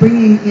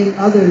 bringing in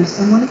others.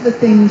 And one of the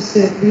things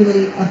that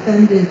really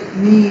offended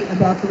me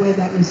about the way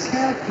that was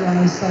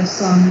characterized by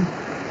some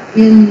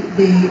in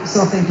the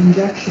sulfate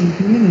injection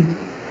community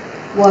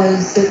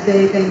was that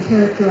they then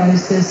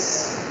characterized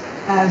this,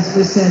 as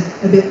was said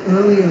a bit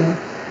earlier,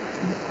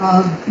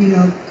 of,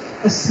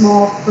 a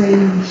small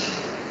fringe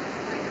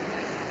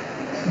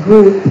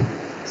group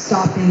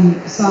stopping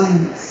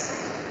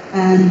science.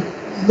 And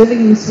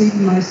living in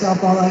Sweden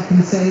myself, all I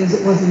can say is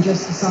it wasn't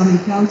just the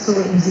Saami Council,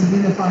 it was a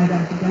unified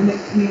academic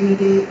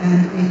community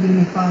and a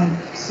unified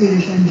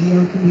Swedish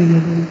NGO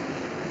community,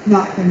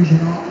 not fringe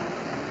at all.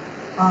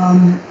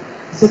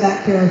 So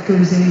that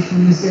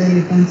characterization is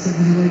very offensive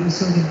in the way it was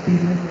sort of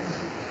belittled.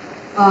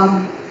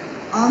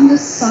 On the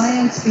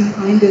science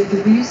behind it,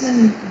 the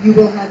reason you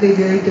will have a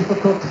very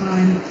difficult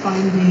time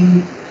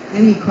finding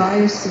any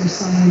cryosphere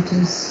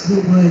scientists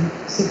who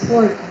would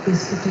support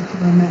this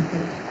particular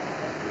method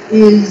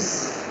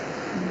is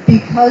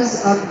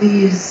because of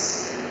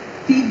these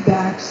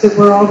feedbacks that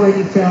we're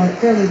already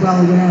fairly well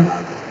aware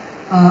of.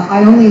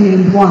 I only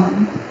named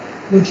one,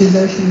 which is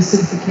ocean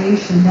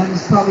acidification. That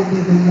is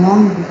probably the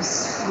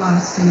longest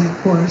lasting, of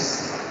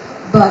course.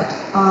 But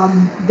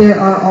there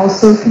are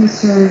also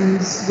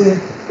concerns with,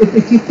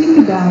 if you think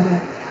about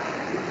it,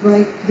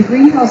 right, the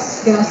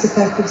greenhouse gas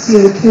effect of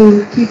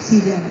CO2 keeps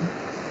heat in.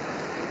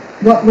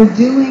 What we're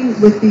doing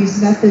with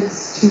these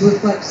methods to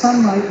reflect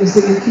sunlight is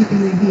that you're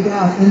keeping the heat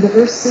out, and the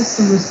Earth's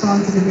system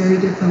responds in a very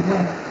different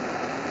way.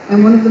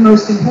 And one of the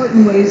most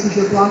important ways is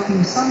you're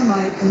blocking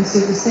sunlight, and so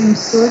the same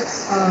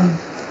sorts of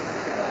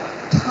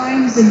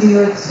times in the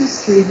Earth's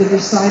history that are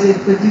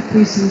cited for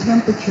decreasing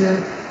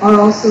temperature are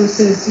also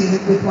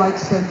associated with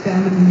widespread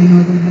famine in the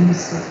northern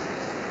hemisphere.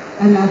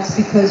 And that's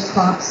because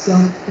crops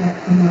don't get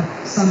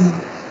enough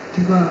sunlight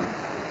to grow.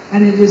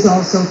 And it is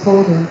also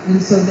colder,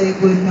 and so they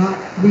would not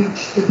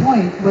reach the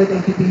point where they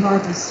could be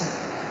harvested.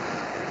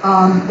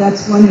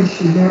 That's one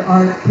issue. There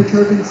are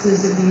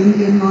perturbances of the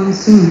Indian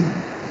monsoon,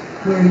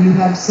 where you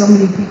have so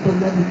many people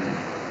living.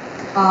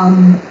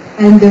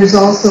 And there's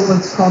also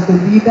what's called the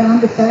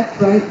rebound effect,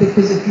 right?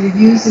 Because if you're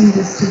using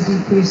this to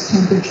decrease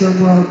temperature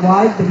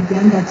worldwide, but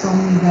again, that's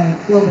only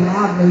the global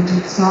average,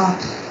 it's not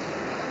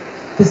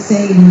the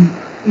same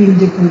in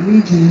different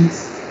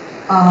regions.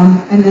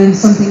 And then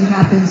something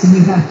happens and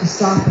you have to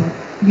stop it.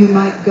 You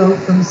might go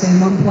from, say,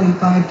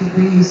 1.5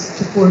 degrees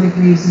to 4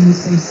 degrees in the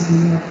space of a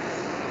year.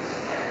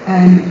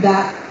 And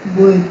that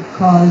would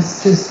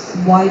cause just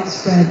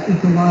widespread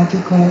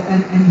ecological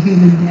and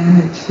human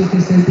damage,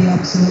 because there'd be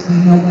absolutely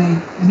no way.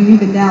 I mean,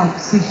 even now,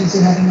 species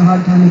are having a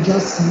hard time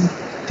adjusting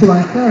to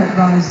our current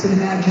rise, but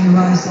imagine a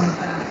rise like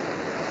that.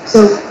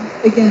 So,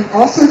 again,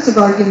 all sorts of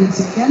arguments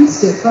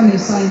against it from a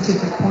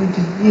scientific point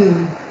of view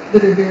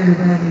that are very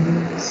rarely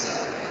raised.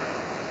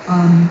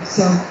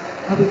 So,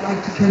 I would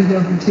like to turn it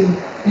over to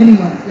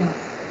anyone.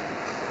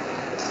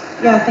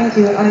 Yeah, thank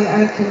you.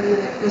 I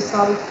can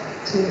respond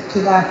to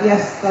that.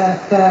 Yes,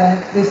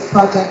 this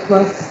project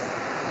was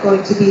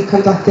going to be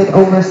conducted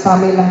over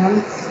Saami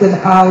lands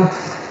without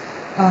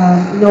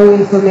no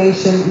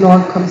information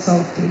nor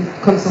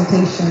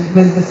consultation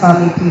with the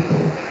Saami people.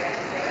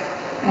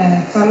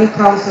 Saami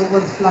Council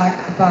was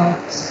flagged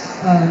about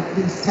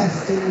these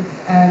testings,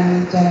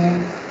 and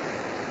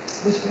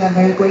which we are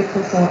very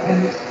grateful for.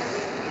 And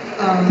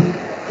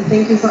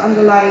thank you for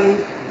underlining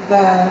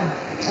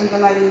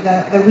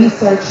the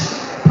research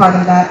part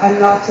of that. I'm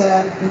not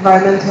an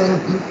environmental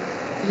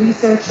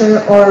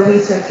researcher or a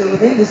researcher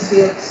within this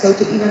field, so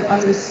to even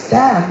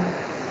understand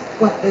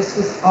what this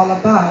was all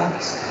about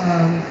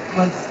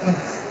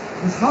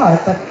was hard.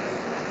 But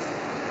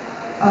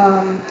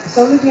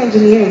solar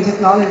engineering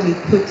technology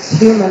puts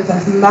humans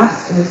as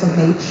masters of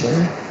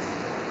nature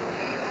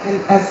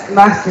and as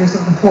masters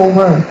of the whole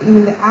world,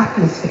 even the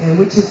atmosphere,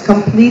 which is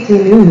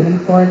completely new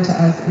and foreign to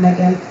us and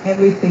against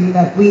everything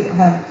that we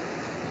have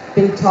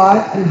been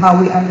taught and how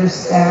we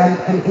understand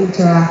and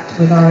interact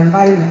with our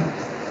environment.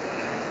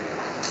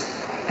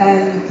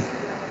 And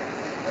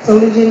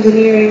solar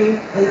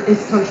engineering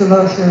is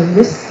controversial and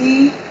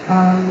risky,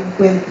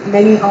 with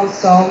many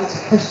unsolved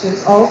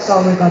questions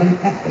also regarding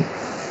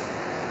ethics,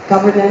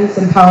 governance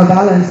and power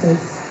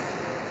balances,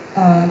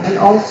 and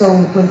also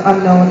with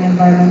unknown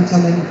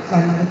environmental and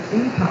climatic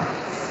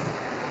impacts.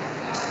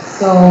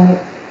 So,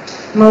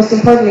 most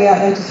importantly,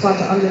 I just want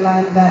to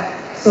underline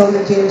that solar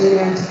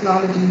engineering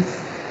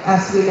technologies,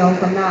 as we know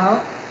for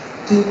now,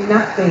 do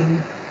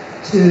nothing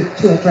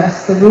to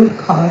address the root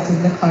cause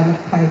of the climate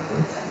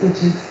crisis,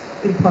 which is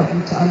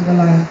important to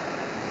underline.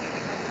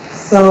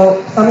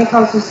 So, Saami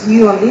Council's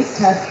view on these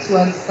tests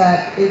was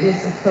that it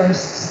is a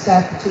first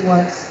step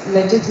towards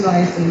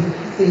legitimizing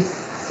this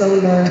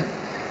solar,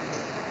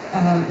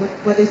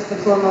 what is the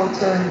formal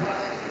term?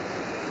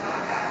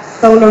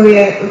 Solar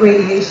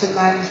radiation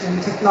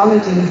management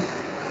technology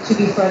to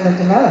be further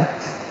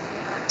developed.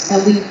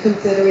 And we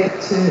consider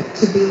it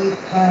to be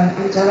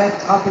in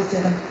direct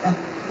opposite of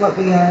what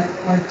we are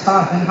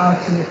taught and how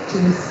to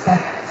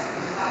respect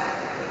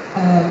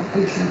and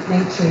treat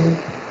nature.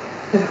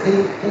 Because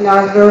in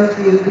our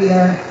worldview, we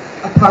are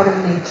a part of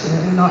nature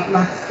and not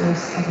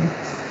masters of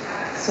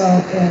it. So,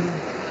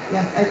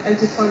 yeah, I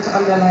just want to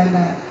underline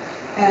that.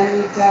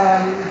 And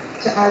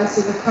to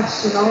answer the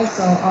question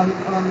also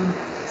on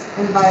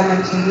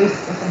environmental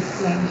risk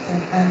assessment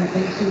and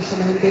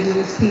inclusion of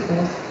Indigenous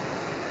peoples,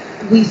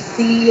 we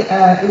see,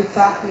 in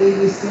fact,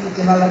 we see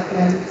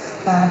developments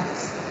that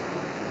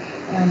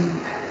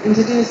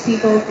Indigenous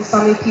peoples, the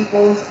Saami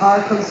peoples,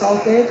 are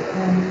consulted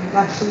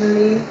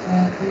nationally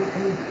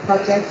in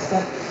projects,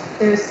 but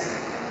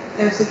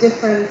there's a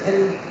difference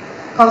in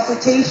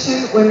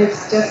consultation when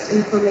it's just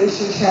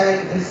information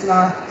sharing is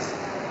not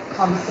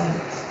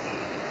consent.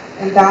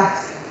 And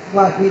that's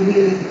what we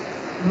really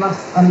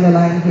must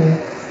underline here.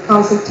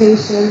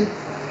 Consultation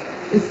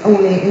is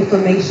only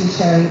information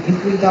sharing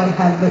if we don't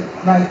have the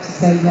right to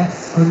say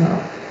yes or no,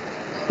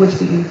 which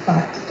we in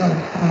fact don't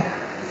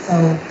have.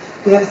 So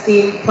we have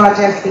seen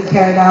projects being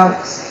carried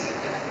out,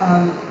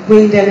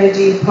 wind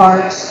energy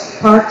parks,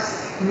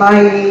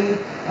 mining,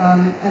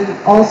 and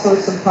all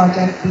sorts of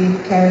projects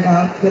being carried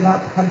out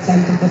without the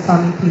consent of the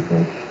Saami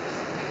people.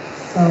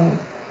 So,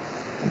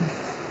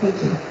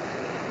 thank you.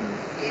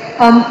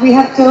 We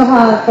have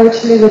Doaa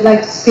virtually would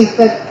like to speak,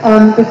 but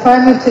before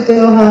I move to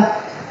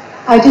Doaa,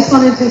 I just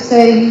wanted to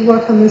say you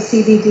work on the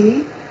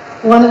CBD.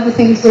 One of the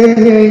things we're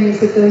hearing is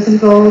that those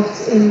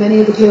involved in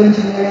many of the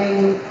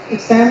geoengineering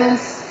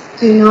experiments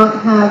do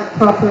not have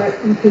proper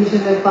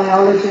inclusion of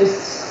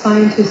biologists,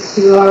 scientists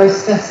who are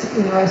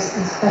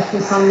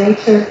specialists on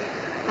nature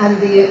and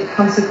the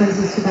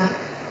consequences to that.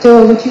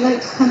 Doaa, would you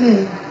like to come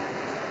in?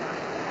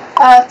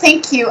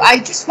 Thank you. I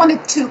just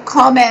wanted to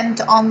comment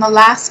on the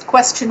last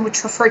question,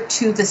 which referred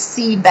to the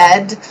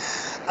seabed.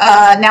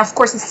 Now, of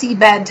course, the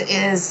seabed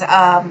is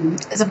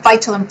of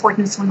vital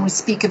importance when we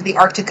speak of the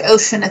Arctic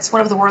Ocean. It's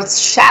one of the world's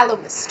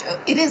shallowest.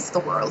 It is the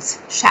world's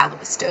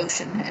shallowest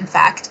ocean, in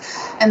fact,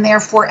 and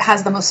therefore it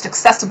has the most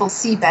accessible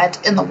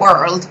seabed in the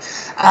world.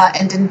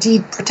 And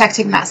indeed,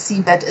 protecting that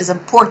seabed is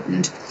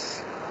important.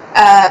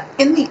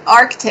 In the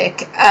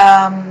Arctic,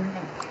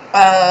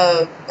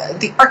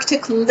 the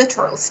Arctic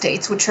littoral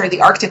states, which are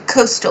the Arctic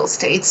coastal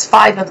states,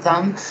 5 of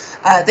them,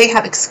 they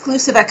have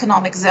exclusive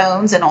economic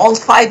zones, and all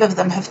 5 of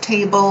them have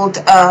tabled,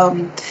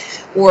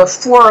 or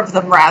 4 of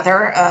them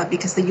rather,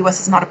 because the US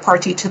is not a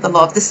party to the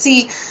Law of the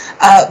Sea,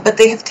 but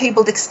they have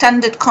tabled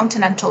extended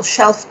continental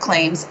shelf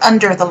claims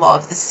under the Law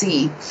of the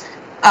Sea.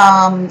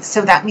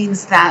 So that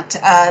means that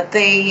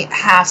they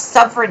have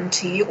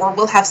sovereignty, or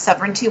will have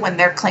sovereignty when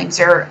their claims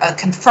are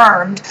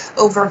confirmed,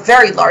 over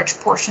very large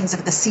portions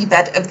of the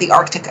seabed of the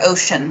Arctic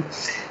Ocean.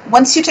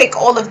 Once you take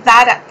all of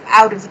that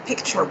out of the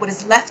picture, what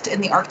is left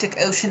in the Arctic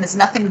Ocean is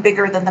nothing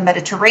bigger than the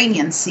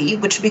Mediterranean Sea,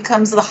 which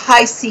becomes the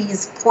high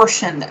seas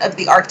portion of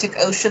the Arctic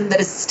Ocean that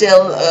is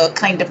still a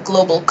kind of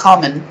global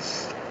common.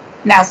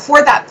 Now,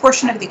 for that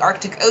portion of the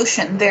Arctic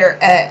Ocean,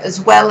 there, as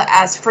well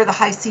as for the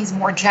high seas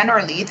more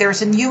generally,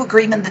 there's a new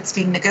agreement that's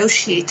being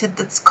negotiated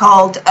that's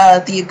called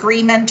the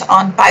Agreement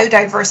on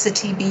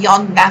Biodiversity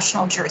Beyond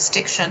National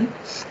Jurisdiction.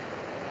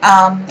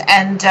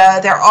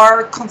 There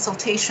are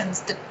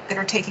consultations that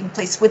are taking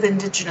place with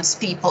Indigenous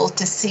people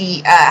to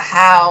see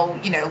how,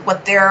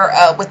 what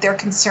their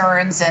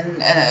concerns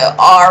and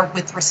are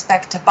with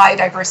respect to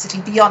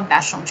biodiversity beyond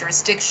national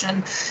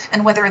jurisdiction,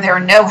 and whether their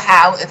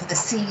know-how of the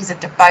seas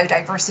and of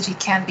biodiversity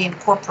can be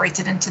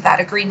incorporated into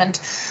that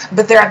agreement.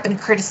 But there have been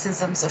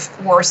criticisms, of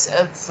course,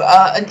 of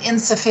an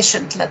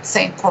insufficient, let's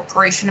say,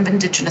 incorporation of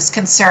Indigenous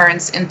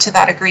concerns into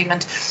that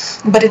agreement.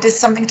 But it is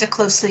something to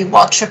closely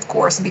watch, of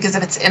course, because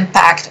of its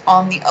impact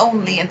on the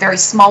only and very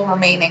small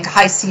remaining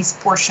high seas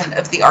portion cooperation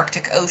of the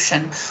Arctic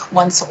Ocean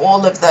once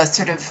all of the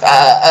sort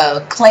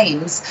of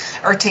claims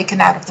are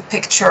taken out of the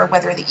picture,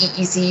 whether the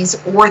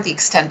EEZs or the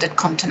extended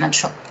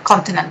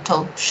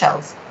continental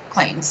shelf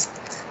claims.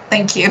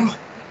 Thank you.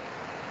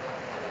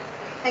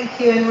 Thank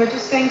you, and we're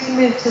just going to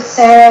move to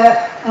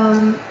Sara,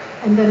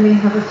 and then we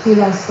have a few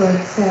last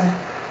words.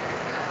 Sara.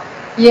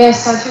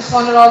 Yes, I just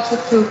wanted also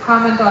to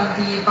comment on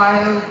the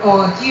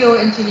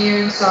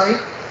geoengineering, sorry.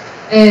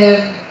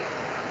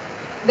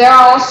 There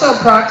are also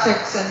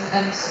projects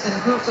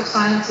and groups of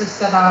scientists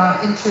that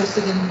are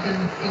interested in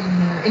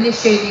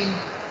initiating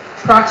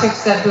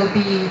projects that will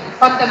be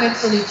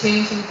fundamentally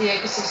changing the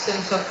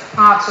ecosystems of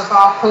parts of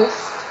our coast.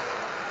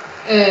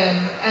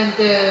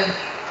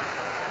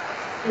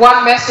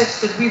 One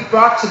message that we've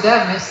brought to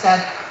them is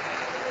that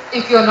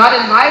if you're not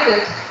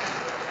invited,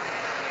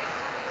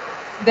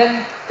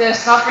 then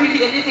there's not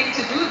really anything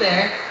to do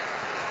there.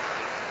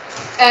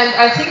 And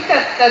I think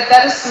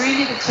that is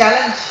really the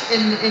challenge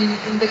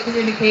in the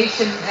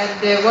communication.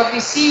 And what we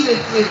see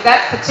with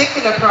that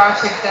particular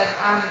project that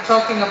I'm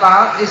talking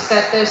about is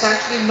that there's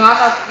actually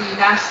none of the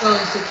national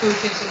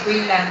institutions in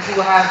Greenland who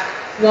have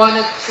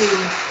wanted to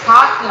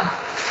partner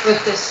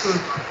with this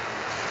group.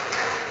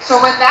 So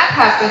when that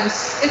happens,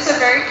 it's a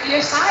very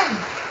clear sign.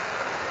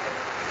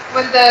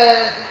 When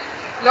the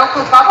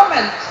local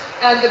government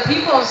and the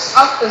peoples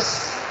of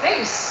this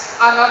place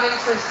are not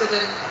interested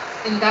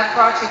in that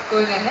project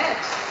going ahead,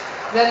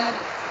 then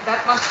that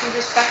must be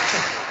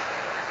respected.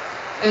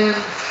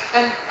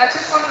 And I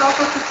just wanted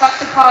also to touch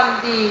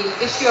upon the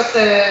issue of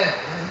the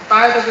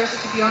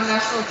biodiversity beyond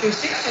national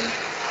jurisdiction.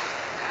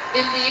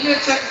 In the Inuit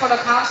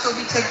Circumpolar Council,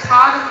 we take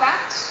part in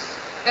that.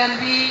 And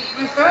we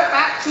refer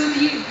back to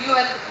the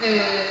UN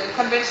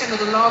Convention of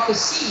the Law of the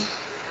Sea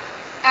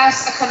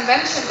as a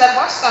convention that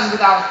was done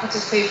without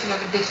participation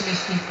of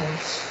indigenous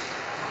peoples.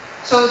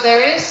 So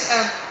there is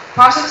a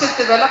positive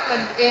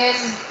development in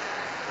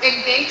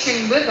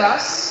engaging with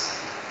us,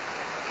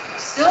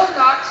 still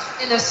not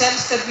in a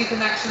sense that we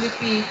can actually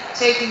be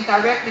taking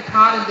directly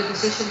part in the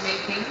decision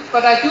making,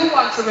 but I do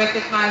want to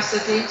recognize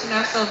that the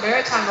International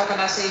Maritime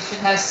Organization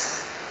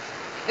has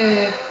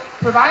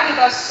provided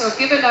us or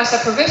given us a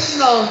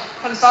provisional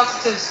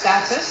consultative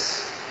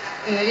status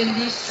in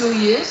these 2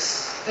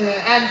 years,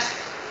 and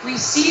we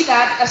see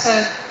that as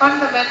a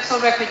fundamental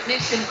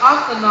recognition of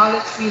the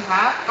knowledge we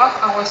have of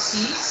our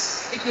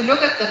seas. If you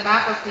look at the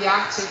map of the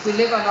Arctic, we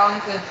live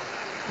along the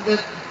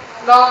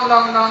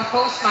long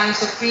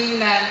coastlines of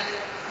Greenland,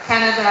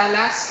 Canada,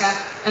 Alaska,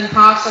 and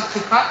parts of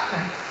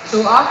Chukotka.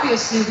 So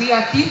obviously we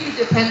are deeply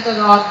dependent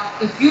on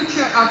the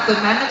future of the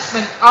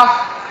management of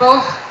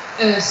both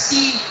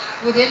sea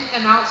within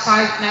and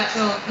outside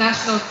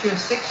national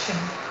jurisdiction.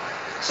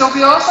 So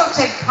we also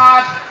take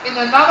part in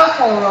another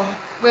forum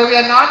where we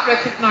are not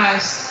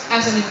recognized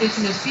as an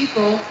indigenous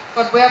people,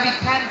 but where we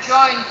can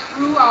join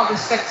through our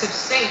respective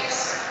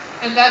states.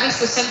 And that is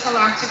the Central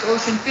Arctic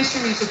Ocean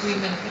Fisheries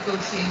Agreement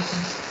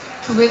negotiations,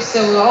 to which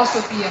there will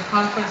also be a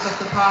conference of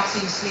the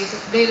parties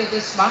later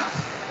this month.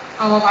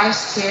 Our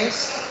vice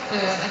chairs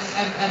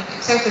and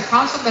executive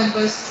council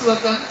members, 2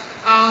 of them,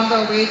 are on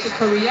their way to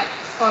Korea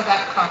for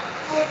that COP.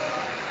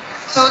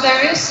 So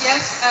there is,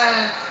 yes,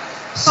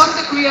 some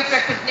degree of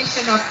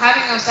recognition of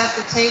having us at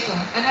the table.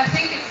 And I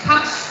think it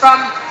comes from,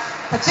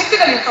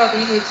 particularly for the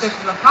Inuit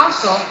Circumpolar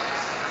Council,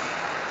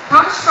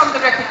 comes from the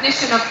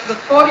recognition of the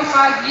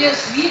 45 years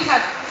we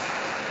have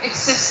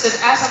existed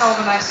as an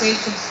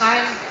organization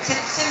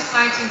since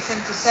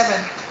 1977.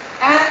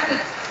 And the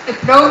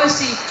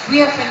diplomacy we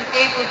have been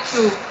able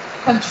to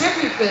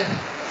contribute with,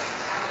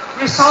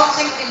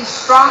 resulting in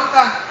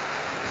stronger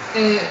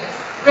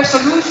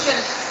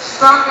resolutions,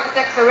 stronger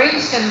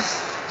declarations,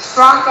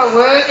 stronger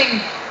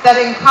wording that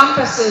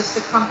encompasses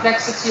the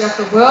complexity of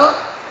the world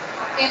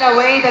in a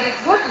way that it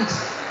wouldn't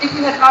if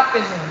we had not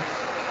been there.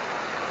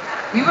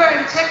 We were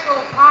integral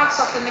parts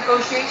of the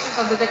negotiations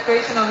of the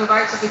Declaration on the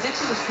Rights of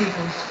Indigenous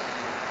Peoples.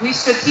 We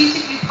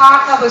strategically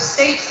partner with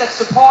states that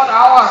support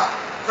our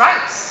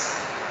rights.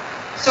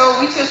 So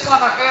we just want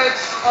to urge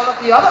all of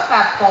the other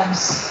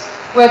platforms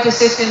where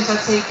decisions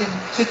are taken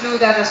to do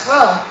that as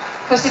well,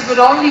 because it would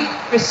only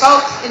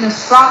result in a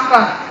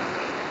stronger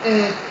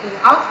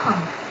outcome.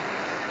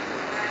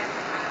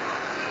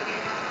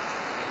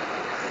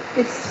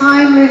 It's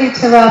time really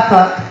to wrap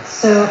up,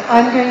 so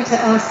I'm going to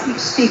ask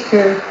each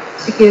speaker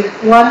to give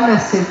one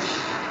message,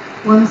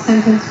 one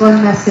sentence,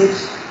 one message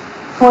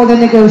for the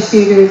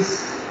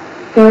negotiators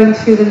going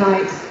through the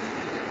night.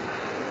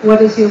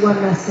 What is your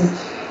one message?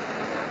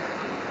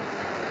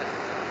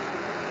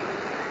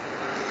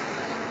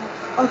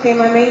 Okay,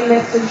 my main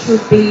message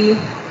would be,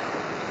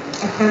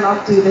 I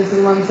cannot do this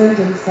in one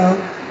sentence, so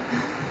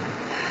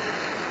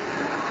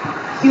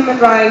human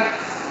rights,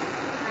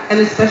 and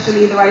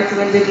especially the rights of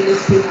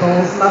indigenous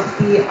peoples, must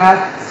be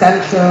at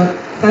center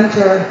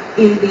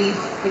in these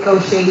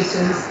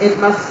negotiations. It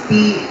must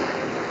be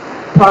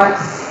a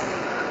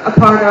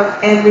part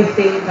of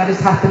everything that is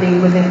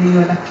happening within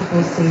the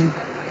electrical scene,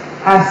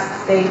 as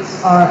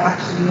states are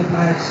actually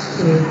obliged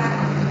to.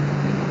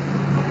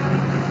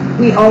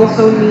 We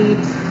also need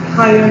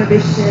higher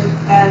ambition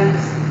and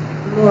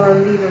moral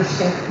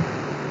leadership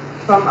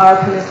from our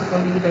political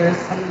leaders.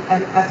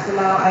 And as for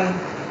now,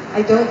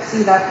 I don't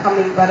see that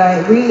coming, but I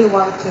really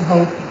want to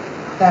hope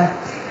that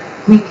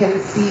we can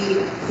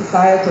see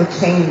societal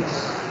change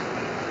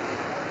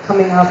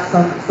coming out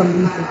from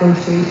these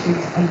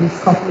negotiations and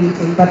this COP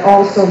meeting, but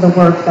also the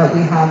work that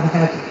we have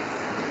ahead.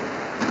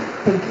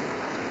 Thank you.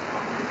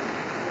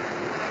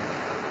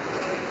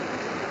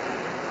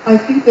 I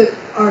think that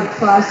our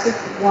classic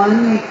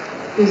one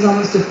is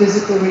almost a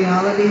physical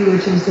reality,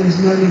 which is there's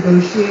no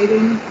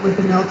negotiating with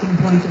the melting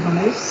point of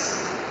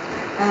ice.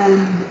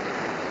 And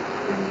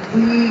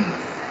we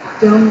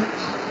don't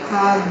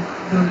have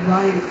the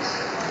right,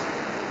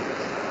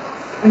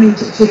 I mean,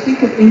 to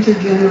think of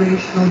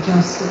intergenerational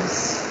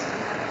justice,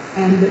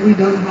 and that we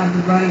don't have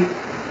the right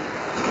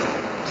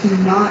to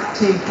not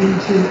take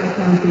into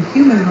account the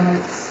human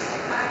rights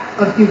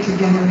of future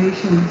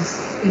generations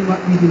in what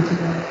we do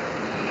today.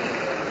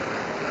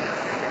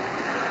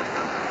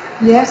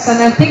 Yes, and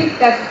I think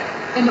that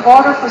in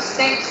order for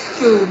states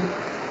to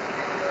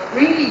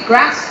really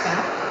grasp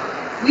that,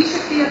 we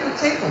should be at the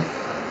table.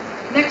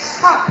 Next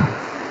COP,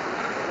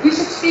 we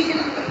should speak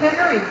into the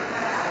plenary.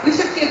 We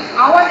should give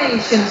our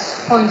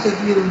nation's point of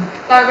view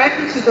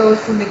directly to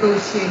those who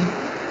negotiate.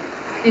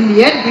 In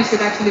the end, we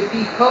should actually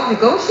be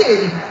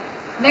co-negotiating.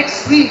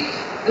 Next week,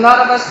 a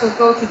lot of us will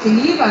go to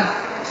Geneva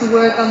to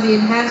work on the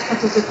enhanced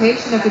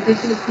participation of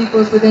Indigenous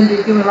peoples within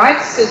the human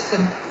rights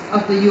system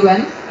of the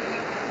UN,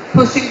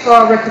 pushing for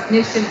our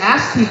recognition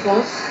as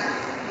peoples,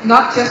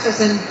 not just as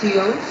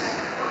NGOs.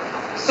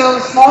 So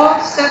small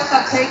steps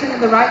are taken in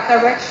the right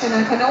direction,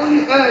 and can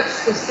only urge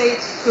the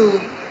states to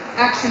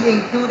actually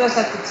include us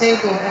at the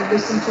table and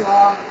listen to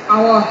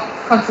our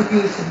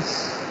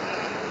contributions.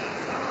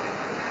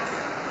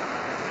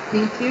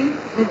 Thank you.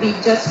 Maybe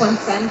just one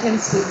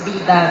sentence would be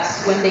that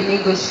when they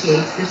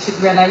negotiate, they should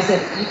realize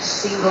that each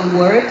single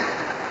word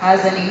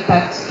has an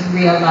impact in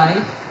real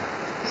life.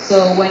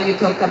 So when you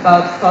talk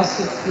about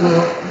fossil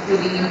fuel,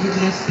 including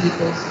Indigenous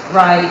peoples'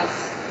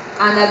 rights,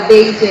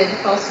 unabated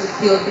fossil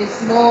fuel, these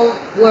small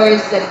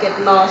words that get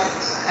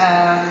lost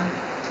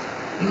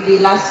in the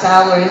last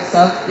hours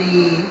of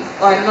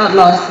or not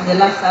lost, in the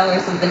last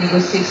hours of the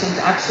negotiations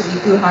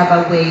actually do have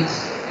a weight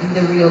in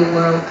the real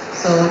world.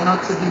 So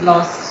not to be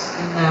lost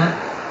in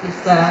this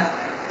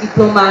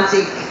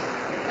diplomatic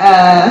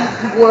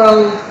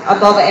world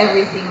above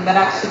everything, but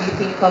actually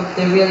think of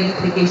the real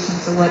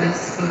implications of what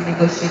is being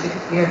negotiated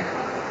here.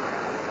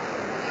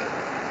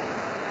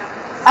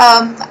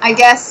 I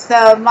guess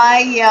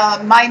my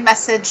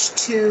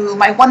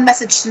one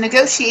message to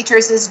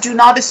negotiators is: do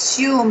not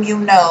assume you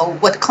know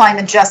what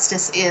climate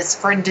justice is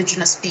for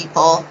Indigenous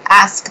people.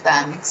 Ask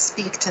them,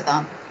 speak to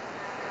them.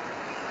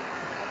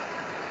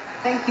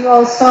 Thank you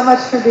all so much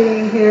for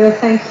being here.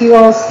 Thank you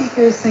all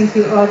speakers, thank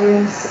you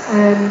audience,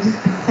 and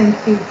thank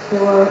you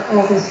for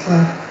all this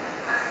work.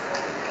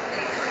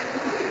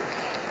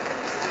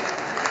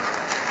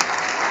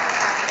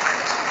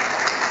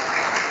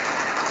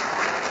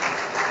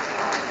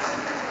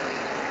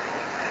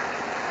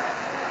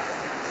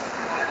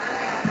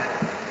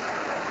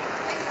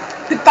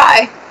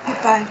 Goodbye.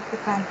 Goodbye.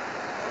 Goodbye.